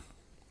 Why?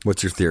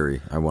 What's your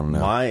theory? I want to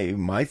know.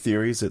 My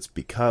theory is it's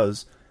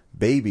because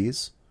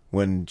babies,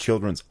 when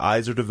children's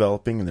eyes are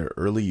developing in their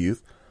early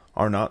youth,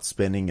 are not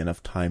spending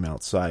enough time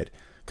outside.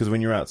 Because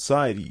when you're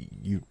outside,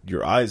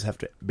 your eyes have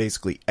to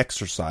basically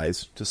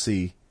exercise to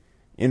see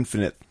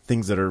infinite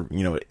things that are,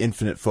 you know,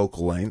 infinite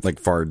focal length. Like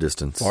far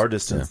distance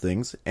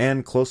things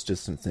and close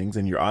distance things.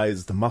 And your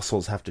eyes, the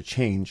muscles have to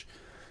change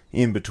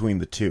in between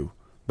the two.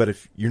 But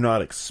if you're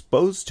not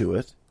exposed to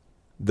it,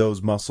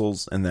 those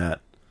muscles and that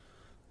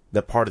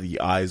part of the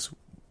eyes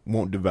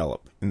won't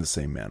develop in the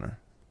same manner.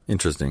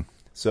 Interesting.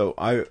 So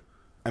I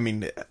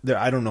mean,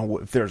 I don't know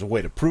if there's a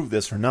way to prove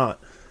this or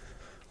not,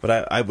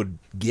 but I would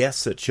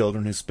guess that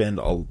children who spend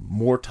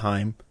more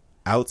time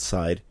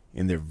outside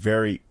in their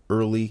very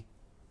early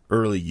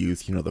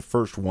youth, you know, the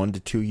first 1 to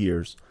 2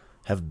 years,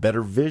 have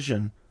better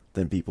vision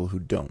than people who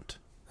don't.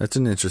 That's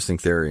an interesting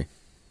theory.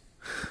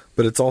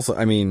 But it's also,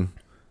 I mean,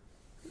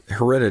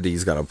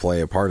 heredity's got to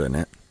play a part in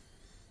it.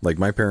 Like,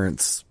 my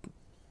parents,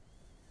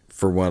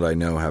 for what I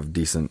know, have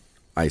decent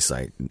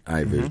eyesight.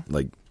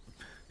 Like,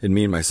 and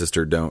me and my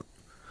sister don't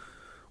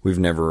we've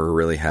never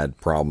really had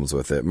problems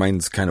with it.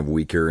 Mine's kind of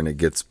weaker, and it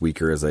gets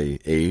weaker as I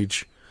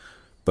age.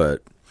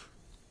 But,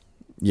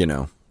 you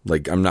know,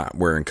 like, I'm not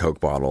wearing Coke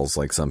bottles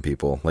like some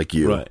people, like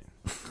you. Right.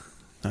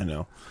 I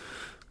know.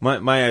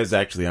 My eyes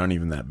actually aren't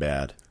even that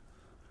bad.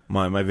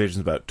 My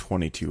vision's about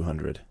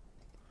 2200.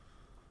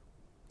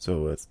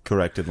 So with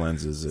corrected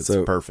lenses, it's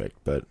perfect,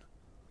 but...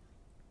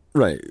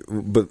 Right,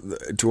 but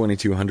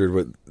 2200,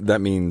 what that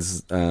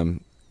means,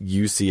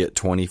 you see at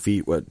 20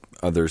 feet what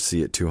others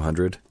see at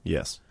 200?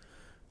 Yes.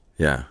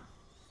 Yeah.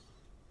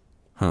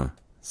 Huh.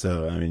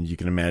 So, I mean, you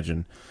can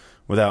imagine,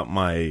 without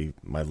my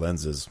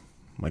lenses,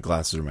 my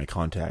glasses or my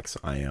contacts,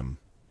 I'm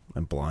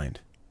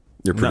blind.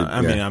 You're pretty... I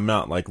mean, I'm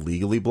not, like,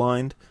 legally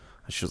blind.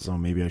 So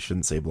maybe I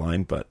shouldn't say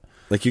blind, but...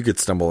 Like, you could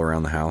stumble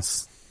around the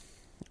house.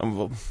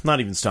 Well, not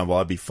even stumble,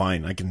 I'd be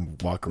fine. I can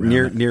walk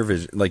around. Near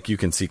vision, like, you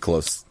can see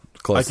closely.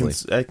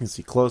 I can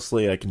see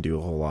closely, I can do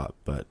a whole lot,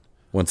 but...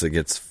 Once it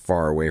gets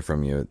far away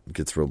from you, it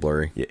gets real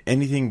blurry. Yeah,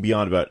 anything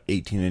beyond about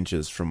 18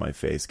 inches from my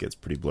face gets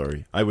pretty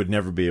blurry. I would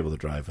never be able to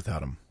drive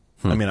without them.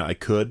 I mean, I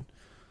could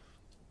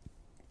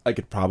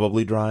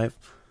probably drive,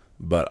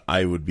 but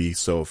I would be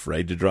so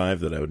afraid to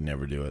drive that I would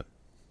never do it.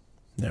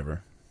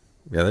 Never.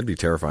 Yeah, that'd be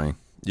terrifying.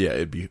 Yeah,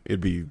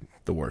 it'd be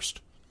the worst.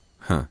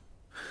 Huh.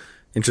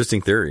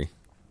 Interesting theory.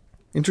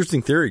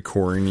 Interesting theory,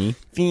 Corny.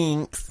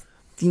 Thanks.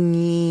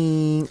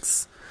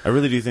 I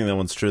really do think that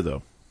one's true,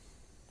 though.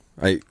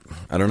 I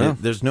don't know.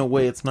 There's no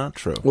way it's not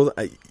true. Well,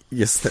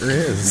 yes, there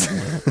is.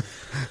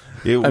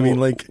 I mean,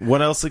 like,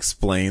 what else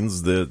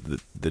explains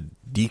the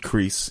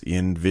decrease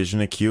in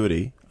vision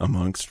acuity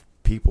amongst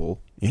people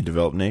in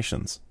developed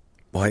nations?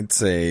 Well, I'd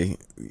say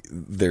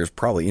there's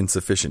probably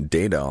insufficient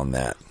data on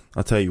that.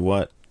 I'll tell you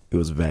what. It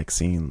was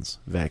vaccines.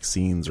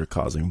 Vaccines are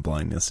causing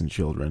blindness in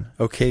children.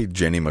 Okay,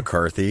 Jenny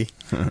McCarthy.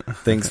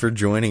 Thanks for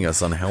joining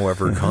us on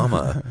However,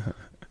 Comma.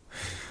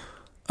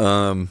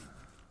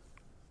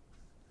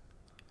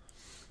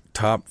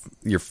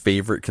 Your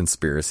favorite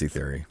conspiracy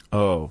theory.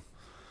 Oh,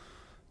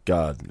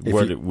 God.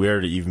 Where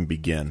to even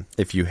begin?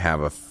 If you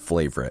have a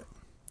favorite.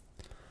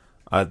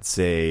 I'd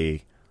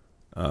say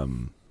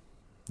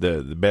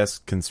the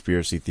best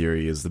conspiracy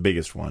theory is the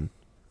biggest one,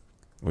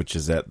 which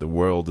is that the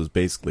world is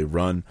basically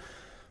run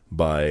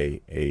by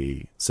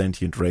a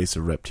sentient race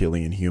of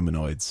reptilian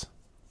humanoids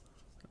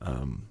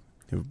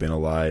who've been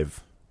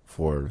alive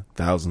for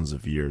thousands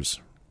of years,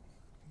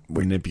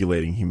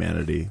 manipulating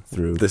humanity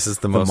through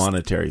the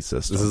monetary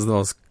system. This is the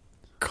most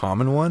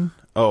common one?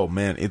 Oh,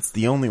 man, it's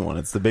the only one.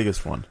 It's the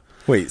biggest one.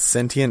 Wait,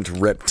 sentient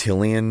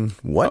reptilian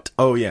what?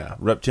 Oh, yeah,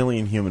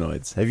 reptilian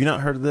humanoids. Have you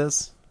not heard of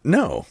this?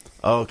 No.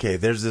 Okay,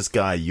 there's this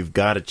guy. You've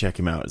got to check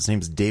him out. His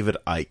name's David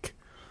Icke.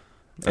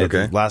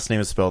 Okay. His last name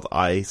is spelled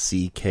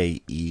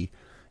Icke.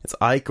 It's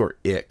Ike or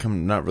Ick.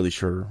 I'm not really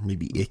sure.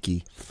 Maybe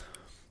Icky.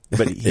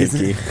 But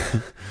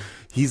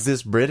he's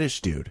this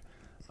British dude.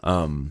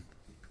 And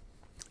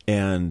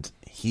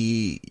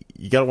you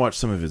got to watch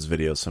some of his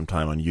videos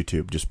sometime on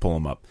YouTube. Just pull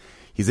him up.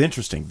 He's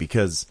interesting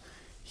because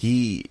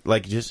he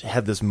just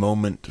had this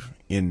moment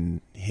in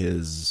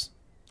his,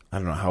 I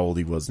don't know how old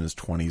he was, in his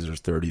 20s or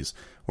 30s,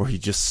 where he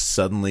just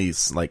suddenly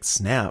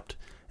snapped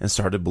and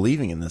started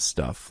believing in this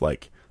stuff,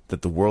 like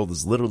that the world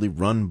is literally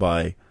run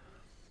by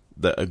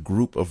a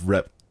group of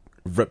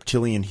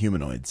reptilian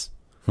humanoids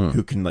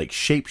who can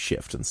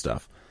shapeshift and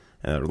stuff,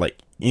 like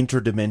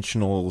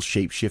interdimensional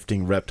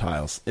shape-shifting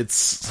reptiles.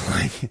 It's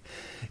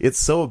it's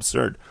so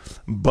absurd.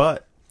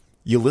 But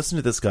you listen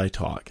to this guy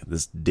talk,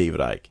 this David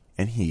Icke,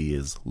 and he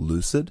is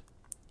lucid,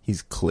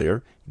 he's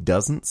clear,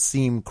 doesn't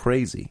seem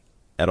crazy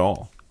at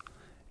all.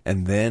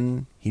 And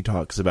then he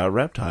talks about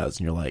reptiles,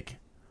 and you're like,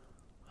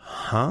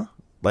 huh?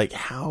 Like,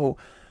 how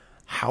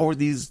are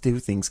these two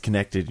things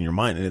connected in your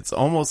mind? And it's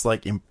almost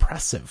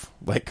impressive,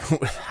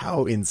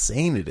 how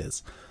insane it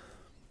is.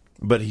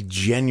 But he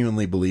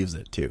genuinely believes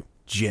it too.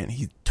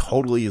 He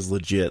totally is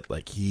legit.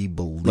 He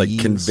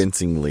believes,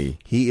 convincingly.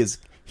 He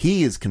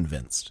is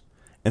convinced,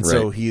 and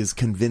so he is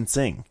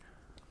convincing.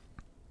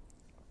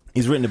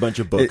 He's written a bunch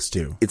of books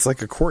too. It's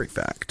like a Corey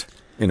fact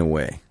in a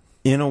way.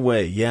 In a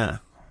way, yeah.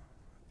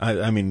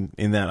 I mean,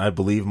 in that I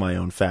believe my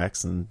own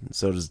facts, and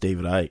so does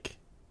David Icke.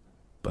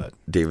 But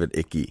David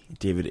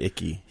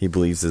Icke. He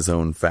believes his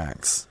own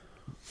facts.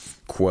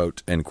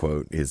 Quote, end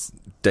quote, is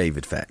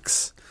David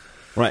facts.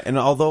 Right, and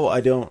although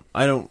I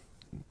don't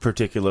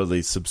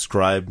particularly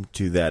subscribe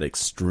to that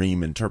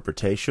extreme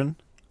interpretation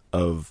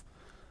of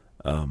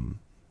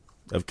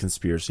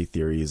conspiracy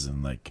theories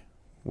and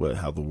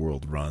how the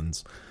world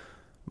runs,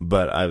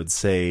 but I would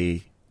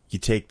say you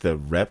take the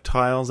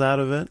reptiles out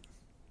of it,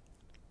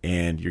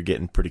 and you're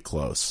getting pretty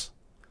close.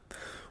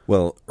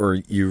 Well, or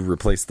you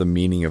replace the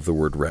meaning of the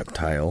word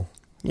reptile.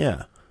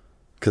 Yeah.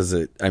 Because,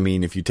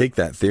 if you take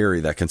that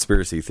theory, that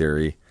conspiracy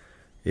theory,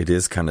 it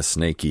is kind of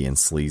snaky and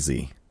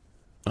sleazy.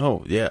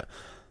 Oh, yeah.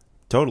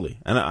 Totally.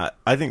 And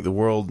I think the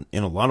world,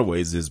 in a lot of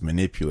ways, is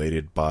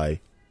manipulated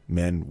by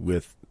men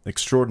with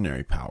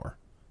extraordinary power.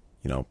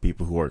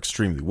 People who are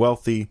extremely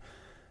wealthy,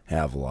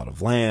 have a lot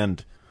of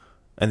land,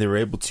 and they're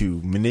able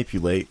to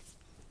manipulate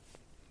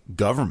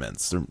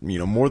governments.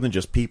 They're, more than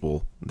just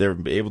people. They're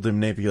able to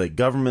manipulate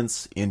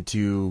governments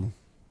into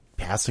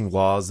passing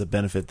laws that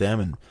benefit them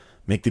and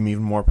make them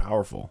even more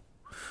powerful.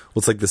 Well,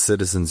 it's like the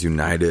Citizens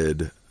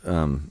United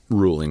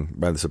ruling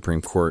by the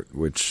Supreme Court,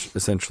 which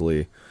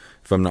essentially,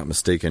 if I'm not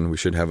mistaken, we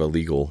should have a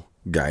legal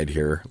guide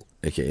here,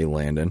 aka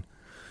Landon.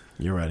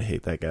 You're right. I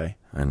hate that guy.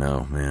 I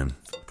know, man.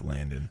 Fuck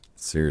Landon.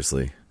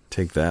 Seriously.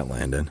 Take that,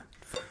 Landon.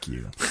 Fuck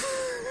you.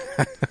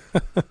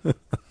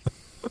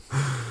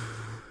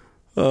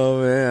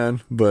 Oh,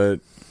 man.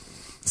 But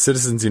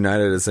Citizens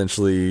United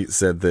essentially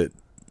said that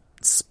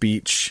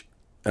speech,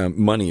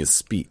 money is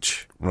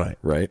speech. Right.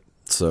 Right?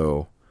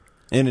 So...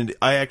 And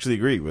I actually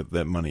agree with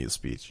that money is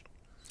speech.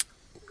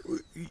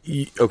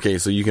 Okay,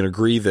 so you can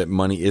agree that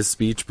money is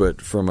speech,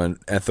 but from an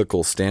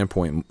ethical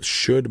standpoint,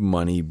 should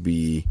money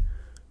be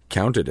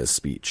counted as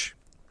speech?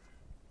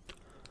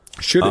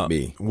 Should it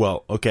be?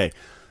 Well, okay.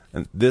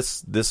 And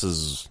this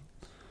is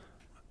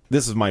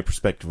my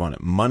perspective on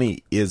it.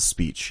 Money is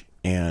speech,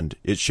 and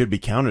it should be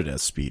counted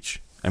as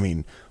speech. I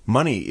mean,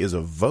 money is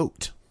a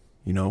vote.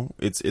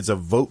 It's a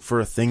vote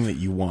for a thing that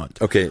you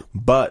want. Okay,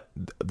 but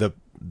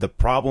the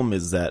problem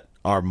is that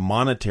our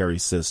monetary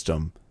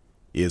system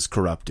is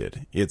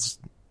corrupted. It's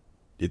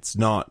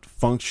not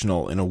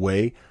functional in a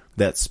way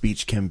that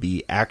speech can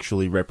be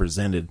actually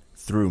represented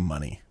through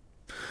money.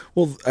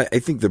 Well, I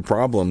think the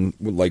problem,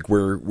 like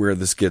where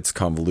this gets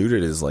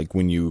convoluted, is like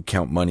when you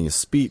count money as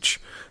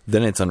speech,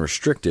 then it's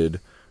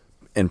unrestricted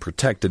and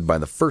protected by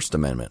the First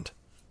Amendment.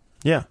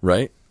 Yeah.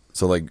 Right?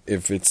 So like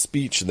if it's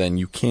speech, then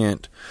you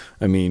can't,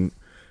 I mean,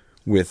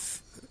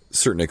 with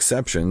certain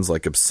exceptions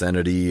like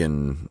obscenity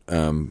and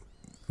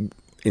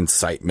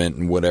incitement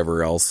and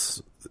whatever else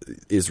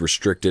is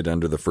restricted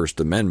under the First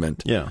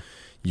Amendment,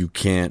 you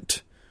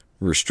can't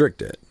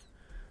restrict it.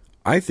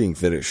 I think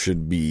that it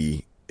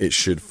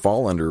should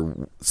fall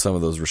under some of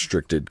those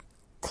restricted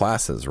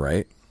classes,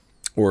 right?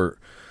 Or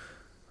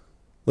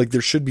like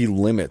there should be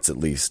limits at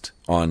least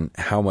on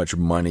how much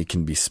money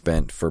can be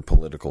spent for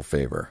political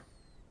favor.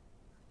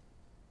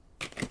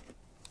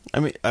 I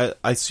mean,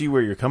 I see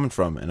where you're coming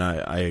from, and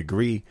I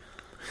agree.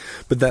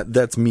 But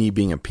that's me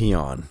being a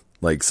peon,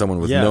 like someone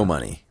with no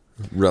money,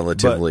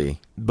 relatively.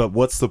 But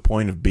what's the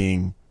point of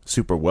being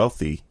super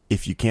wealthy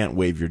if you can't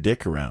wave your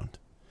dick around?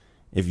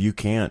 If you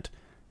can't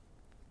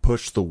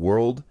push the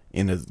world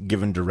in a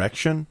given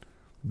direction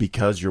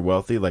because you're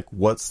wealthy, like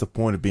what's the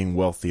point of being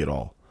wealthy at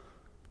all?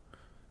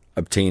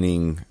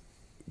 Obtaining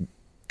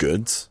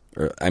goods?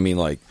 Or I mean,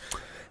 like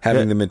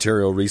having the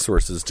material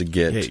resources to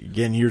get... Hey,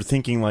 again, you're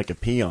thinking like a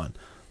peon.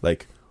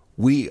 Like,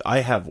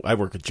 I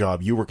work a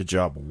job, you work a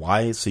job.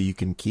 Why? So you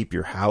can keep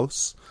your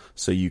house,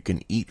 so you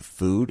can eat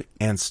food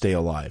and stay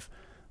alive.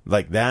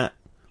 Like that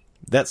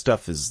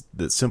stuff is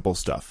the simple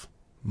stuff.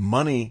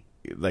 Money,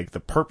 like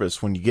the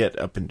purpose when you get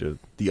up into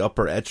the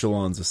upper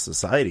echelons of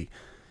society,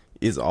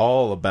 is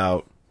all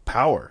about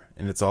power.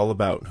 And it's all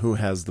about who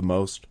has the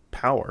most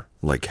power.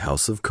 Like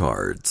House of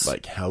Cards.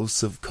 Like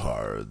House of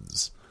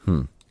Cards.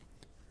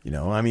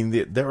 I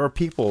mean, there are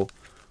people...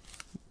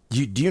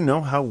 Do you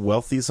know how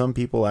wealthy some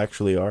people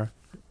actually are?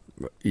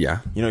 Yeah.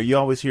 You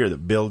always hear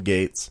that Bill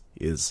Gates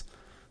is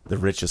the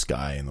richest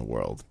guy in the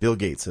world. Bill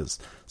Gates has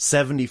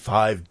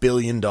 $75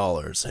 billion,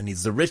 and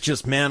he's the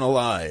richest man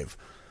alive.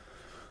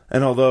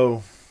 And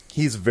although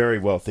he's very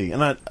wealthy,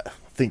 and I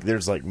think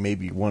there's like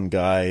maybe one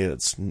guy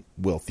that's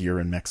wealthier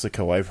in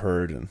Mexico, I've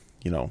heard, and,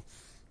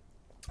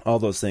 all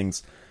those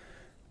things,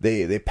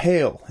 they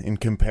pale in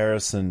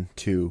comparison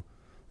to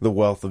the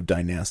wealth of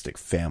dynastic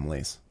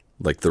families.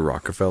 Like the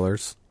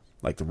Rockefellers?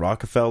 Like the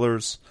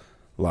Rockefellers,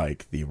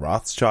 like the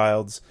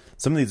Rothschilds,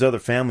 some of these other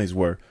families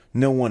where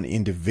no one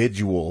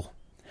individual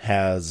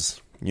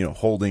has,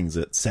 holdings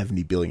at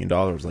 $70 billion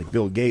like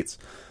Bill Gates,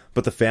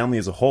 but the family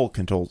as a whole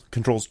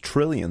controls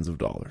trillions of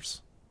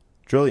dollars.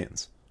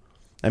 Trillions.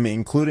 I mean,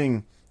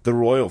 including the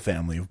royal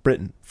family of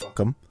Britain. Fuck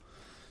them.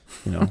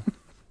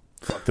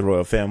 Fuck the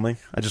royal family.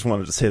 I just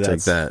wanted to say that.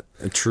 Take that.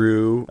 A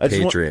true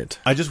patriot.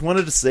 I just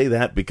wanted to say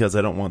that because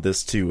I don't want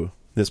this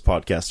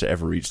podcast to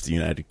ever reach the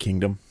United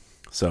Kingdom.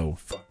 So,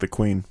 fuck the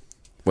Queen.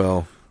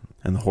 Well...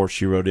 And the horse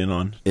she rode in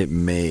on. It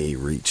may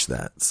reach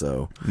that,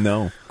 so...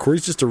 No.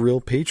 Corey's just a real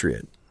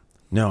patriot.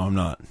 No, I'm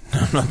not.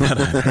 I'm not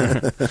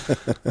that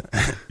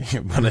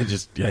either.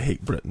 But I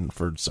hate Britain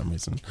for some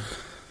reason.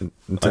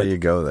 Until you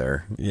go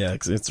there. Yeah,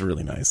 'cause it's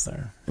really nice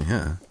there.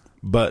 Yeah.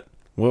 But,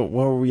 what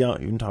were we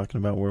out even talking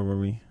about? Where were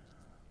we?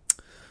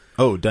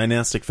 Oh,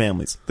 dynastic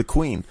families. The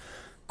Queen.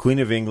 Queen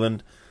of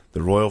England,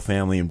 the royal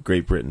family in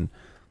Great Britain,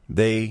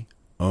 they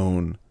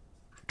own...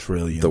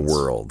 trillions. The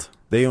world.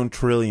 They own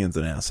trillions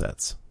in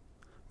assets.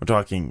 We're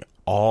talking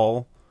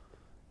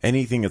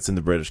anything that's in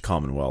the British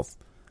Commonwealth.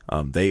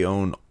 They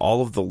own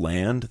all of the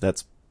land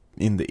that's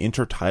in the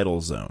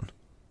intertidal zone.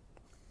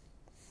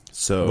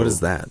 So what is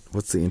that?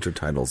 What's the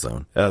intertidal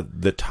zone?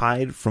 The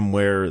tide from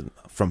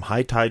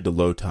high tide to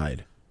low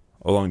tide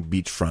along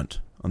beachfront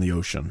on the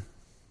ocean.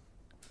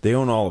 They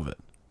own all of it.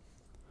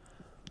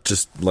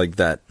 Just like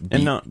that.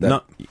 And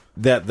not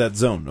that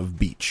zone of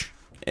beach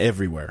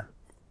everywhere.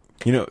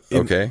 You know,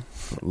 Okay.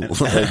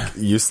 Like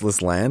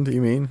useless land,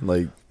 you mean?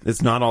 Like,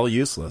 it's not all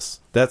useless.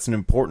 That's an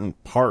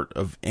important part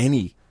of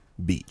any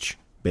beach,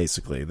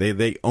 basically.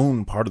 They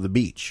own part of the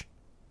beach,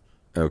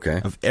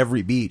 okay. of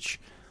every beach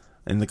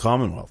in the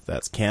Commonwealth.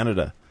 That's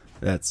Canada.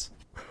 That's...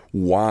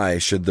 Why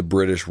should the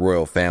British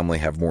royal family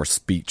have more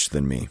speech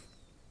than me?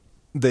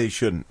 They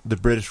shouldn't. The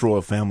British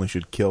royal family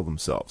should kill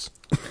themselves.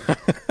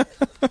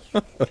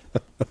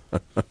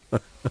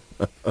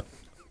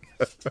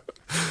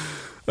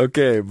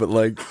 Okay, but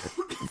like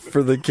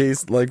for the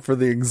case, like for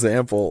the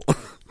example,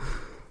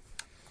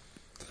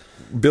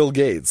 Bill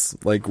Gates,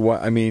 like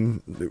what? I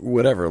mean,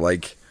 whatever.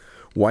 Like,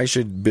 why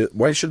should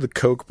the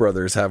Koch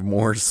brothers have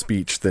more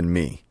speech than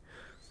me?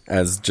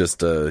 As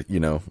just a, you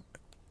know,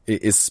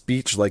 is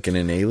speech like an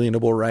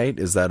inalienable right?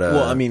 Is that a?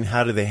 Well, I mean,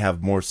 how do they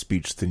have more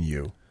speech than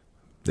you?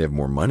 They have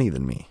more money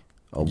than me.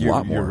 A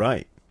lot more. You're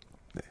right.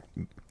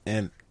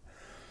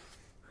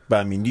 But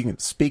I mean, you can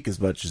speak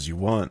as much as you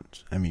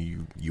want. I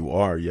mean, you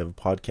have a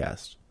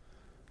podcast.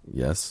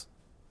 Yes.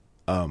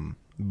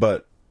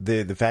 But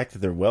the fact that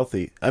they're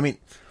wealthy, I mean,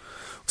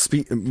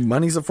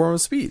 money's a form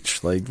of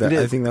speech. Like that,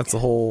 I think that's the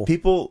whole.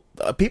 People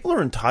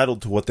are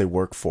entitled to what they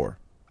work for.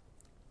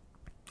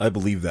 I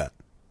believe that.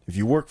 If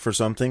you work for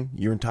something,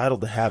 you're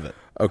entitled to have it.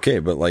 Okay,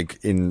 but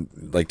like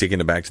taking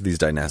it back to these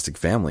dynastic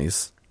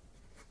families,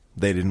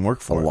 they didn't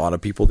work for it. A lot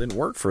of people didn't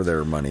work for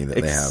their money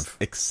that they have.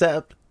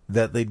 Except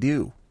that they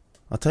do.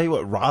 I'll tell you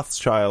what,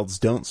 Rothschilds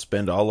don't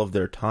spend all of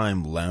their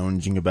time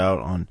lounging about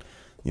on,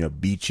 you know,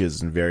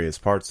 beaches in various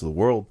parts of the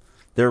world.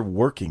 They're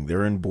working.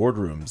 They're in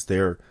boardrooms.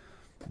 They're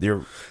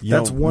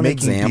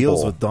making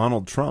deals with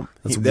Donald Trump.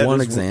 That's one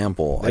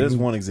example. That is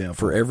one example.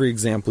 For every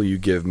example you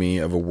give me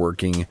of a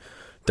working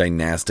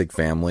dynastic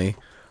family,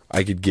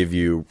 I could give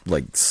you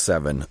like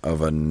 7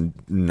 of a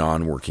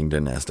non-working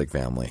dynastic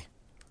family.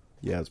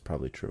 Yeah, it's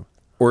probably true.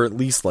 Or at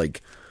least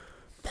like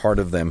part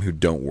of them who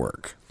don't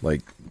work.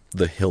 Like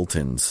the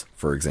Hiltons,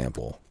 for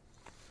example.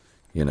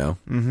 You know?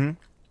 Mm-hmm.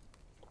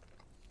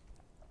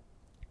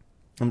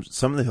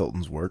 Some of the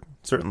Hiltons work,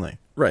 certainly.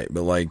 Right,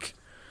 but like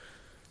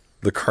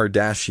the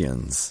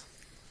Kardashians.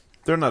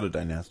 They're not a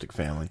dynastic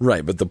family.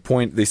 Right, but the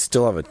point, they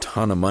still have a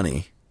ton of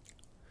money.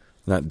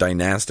 Not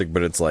dynastic,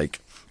 but it's like,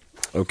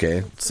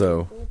 okay,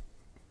 so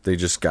they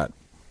just got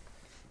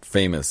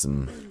famous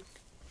and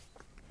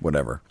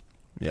whatever.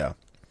 Yeah.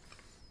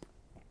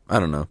 I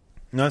don't know.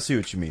 No, I see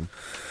what you mean.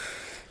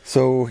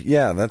 So,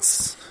 yeah,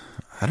 that's,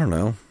 I don't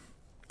know.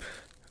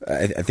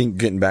 I think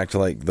getting back to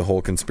like the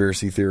whole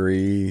conspiracy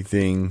theory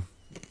thing,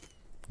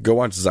 go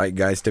watch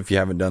Zeitgeist if you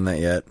haven't done that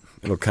yet.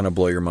 It'll kind of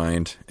blow your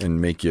mind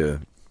and make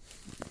you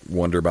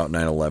wonder about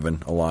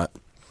 9/11 a lot.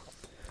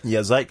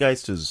 Yeah,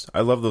 Zeitgeist is...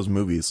 I love those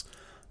movies.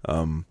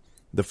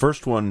 The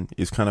first one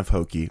is kind of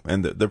hokey,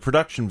 and the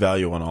production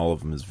value on all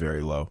of them is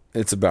very low.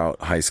 It's about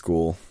high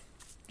school.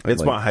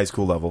 It's about high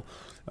school level.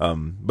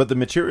 But the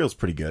material's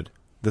pretty good.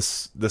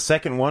 The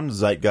second one,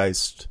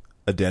 Zeitgeist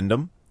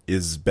Addendum,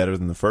 is better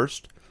than the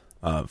first.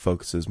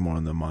 Focuses more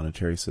on the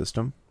monetary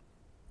system.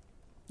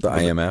 The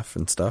IMF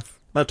and stuff.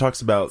 That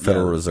talks about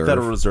Federal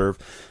Reserve,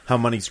 how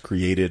money's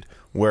created,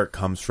 where it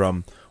comes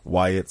from,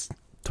 why it's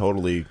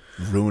totally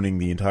ruining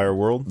the entire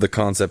world. The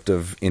concept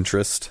of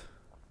interest.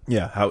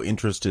 Yeah, how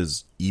interest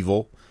is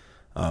evil.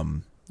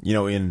 You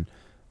know, in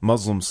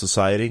Muslim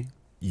society,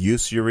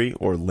 usury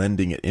or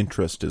lending at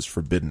interest is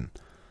forbidden.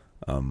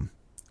 And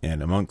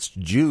amongst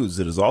Jews,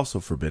 it is also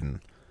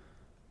forbidden.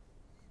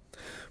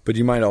 But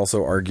you might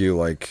also argue,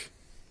 like,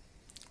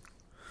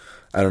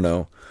 I don't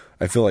know,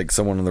 I feel like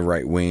someone on the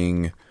right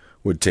wing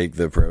would take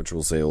the approach,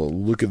 will say, well,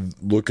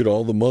 look at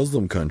all the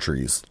Muslim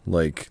countries.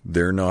 Like,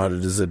 they're not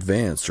as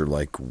advanced or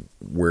like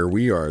where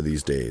we are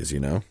these days, you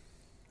know?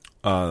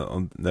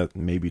 That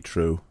may be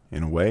true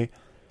in a way.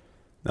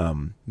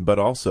 But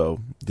also,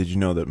 did you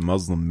know that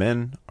Muslim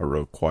men are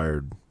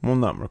required, well,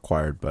 not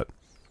required, but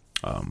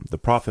the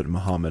Prophet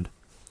Muhammad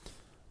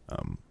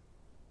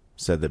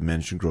said that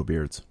men should grow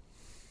beards.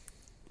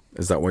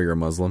 Is that why you're a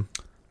Muslim?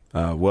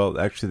 Well,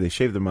 actually, they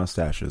shave their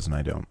mustaches, and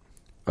I don't.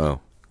 Oh.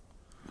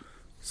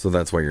 So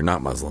that's why you're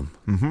not Muslim.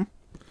 Mm-hmm.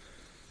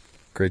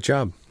 Great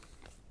job.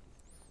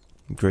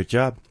 Great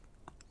job.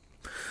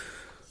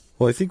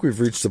 Well, I think we've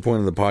reached the point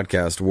of the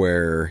podcast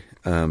where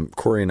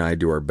Corey and I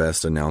do our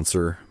best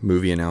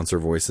movie announcer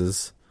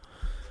voices.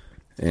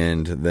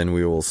 And then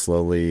we will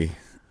slowly,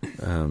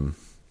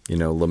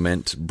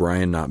 lament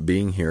Brian not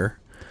being here.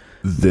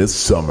 This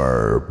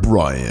summer,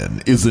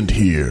 Brian isn't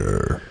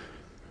here.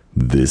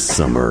 This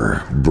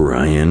summer,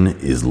 Brian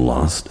is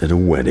lost at a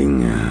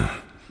wedding.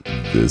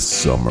 This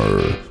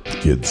summer,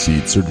 kid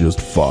seats are just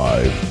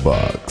 $5.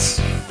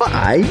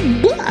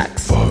 $5?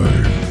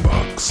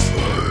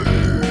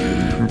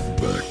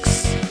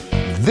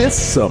 $5. This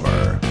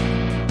summer,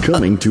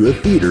 coming to a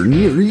theater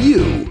near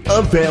you.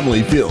 A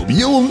family film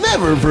you'll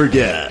never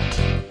forget.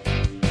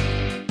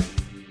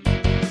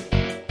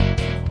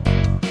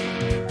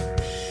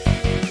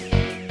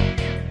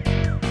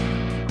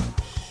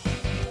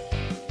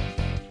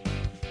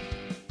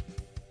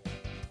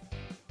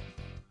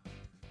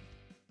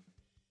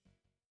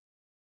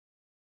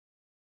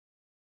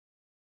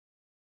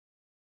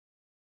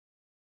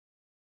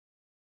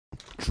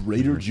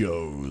 Trader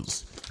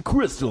Joe's.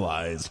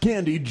 Crystallized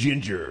candied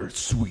ginger,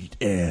 sweet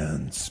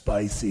and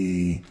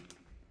spicy.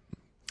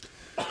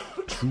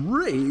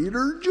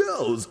 Trader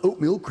Joe's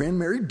oatmeal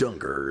cranberry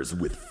dunkers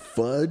with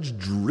fudge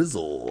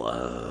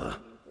drizzle.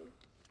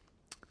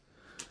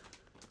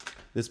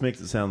 This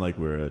makes it sound like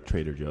we're a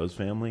Trader Joe's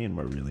family, and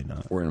we're really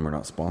not. We're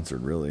not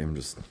sponsored, really.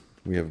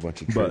 We have a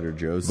bunch of Trader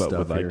Joe's but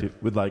stuff here.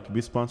 Would like to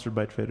be sponsored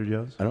by Trader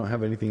Joe's. I don't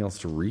have anything else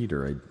to read,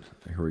 here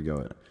we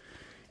go.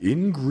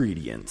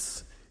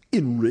 Ingredients: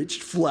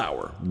 enriched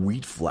flour,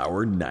 wheat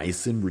flour,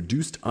 niacin,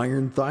 reduced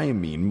iron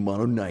thiamine,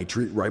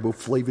 mononitrate,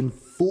 riboflavin,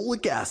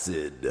 folic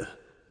acid.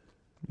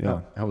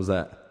 Yeah. How was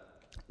that?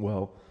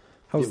 Well,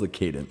 How was the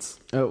cadence?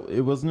 oh,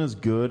 it wasn't as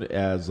good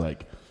as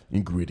like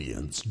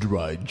Ingredients: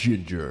 dried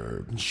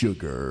ginger,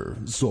 sugar,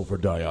 sulfur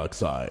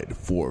dioxide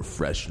for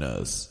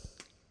freshness.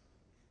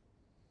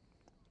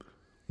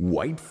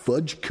 White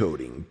fudge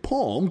coating,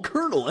 palm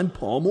kernel, and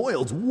palm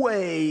oils.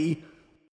 Whey.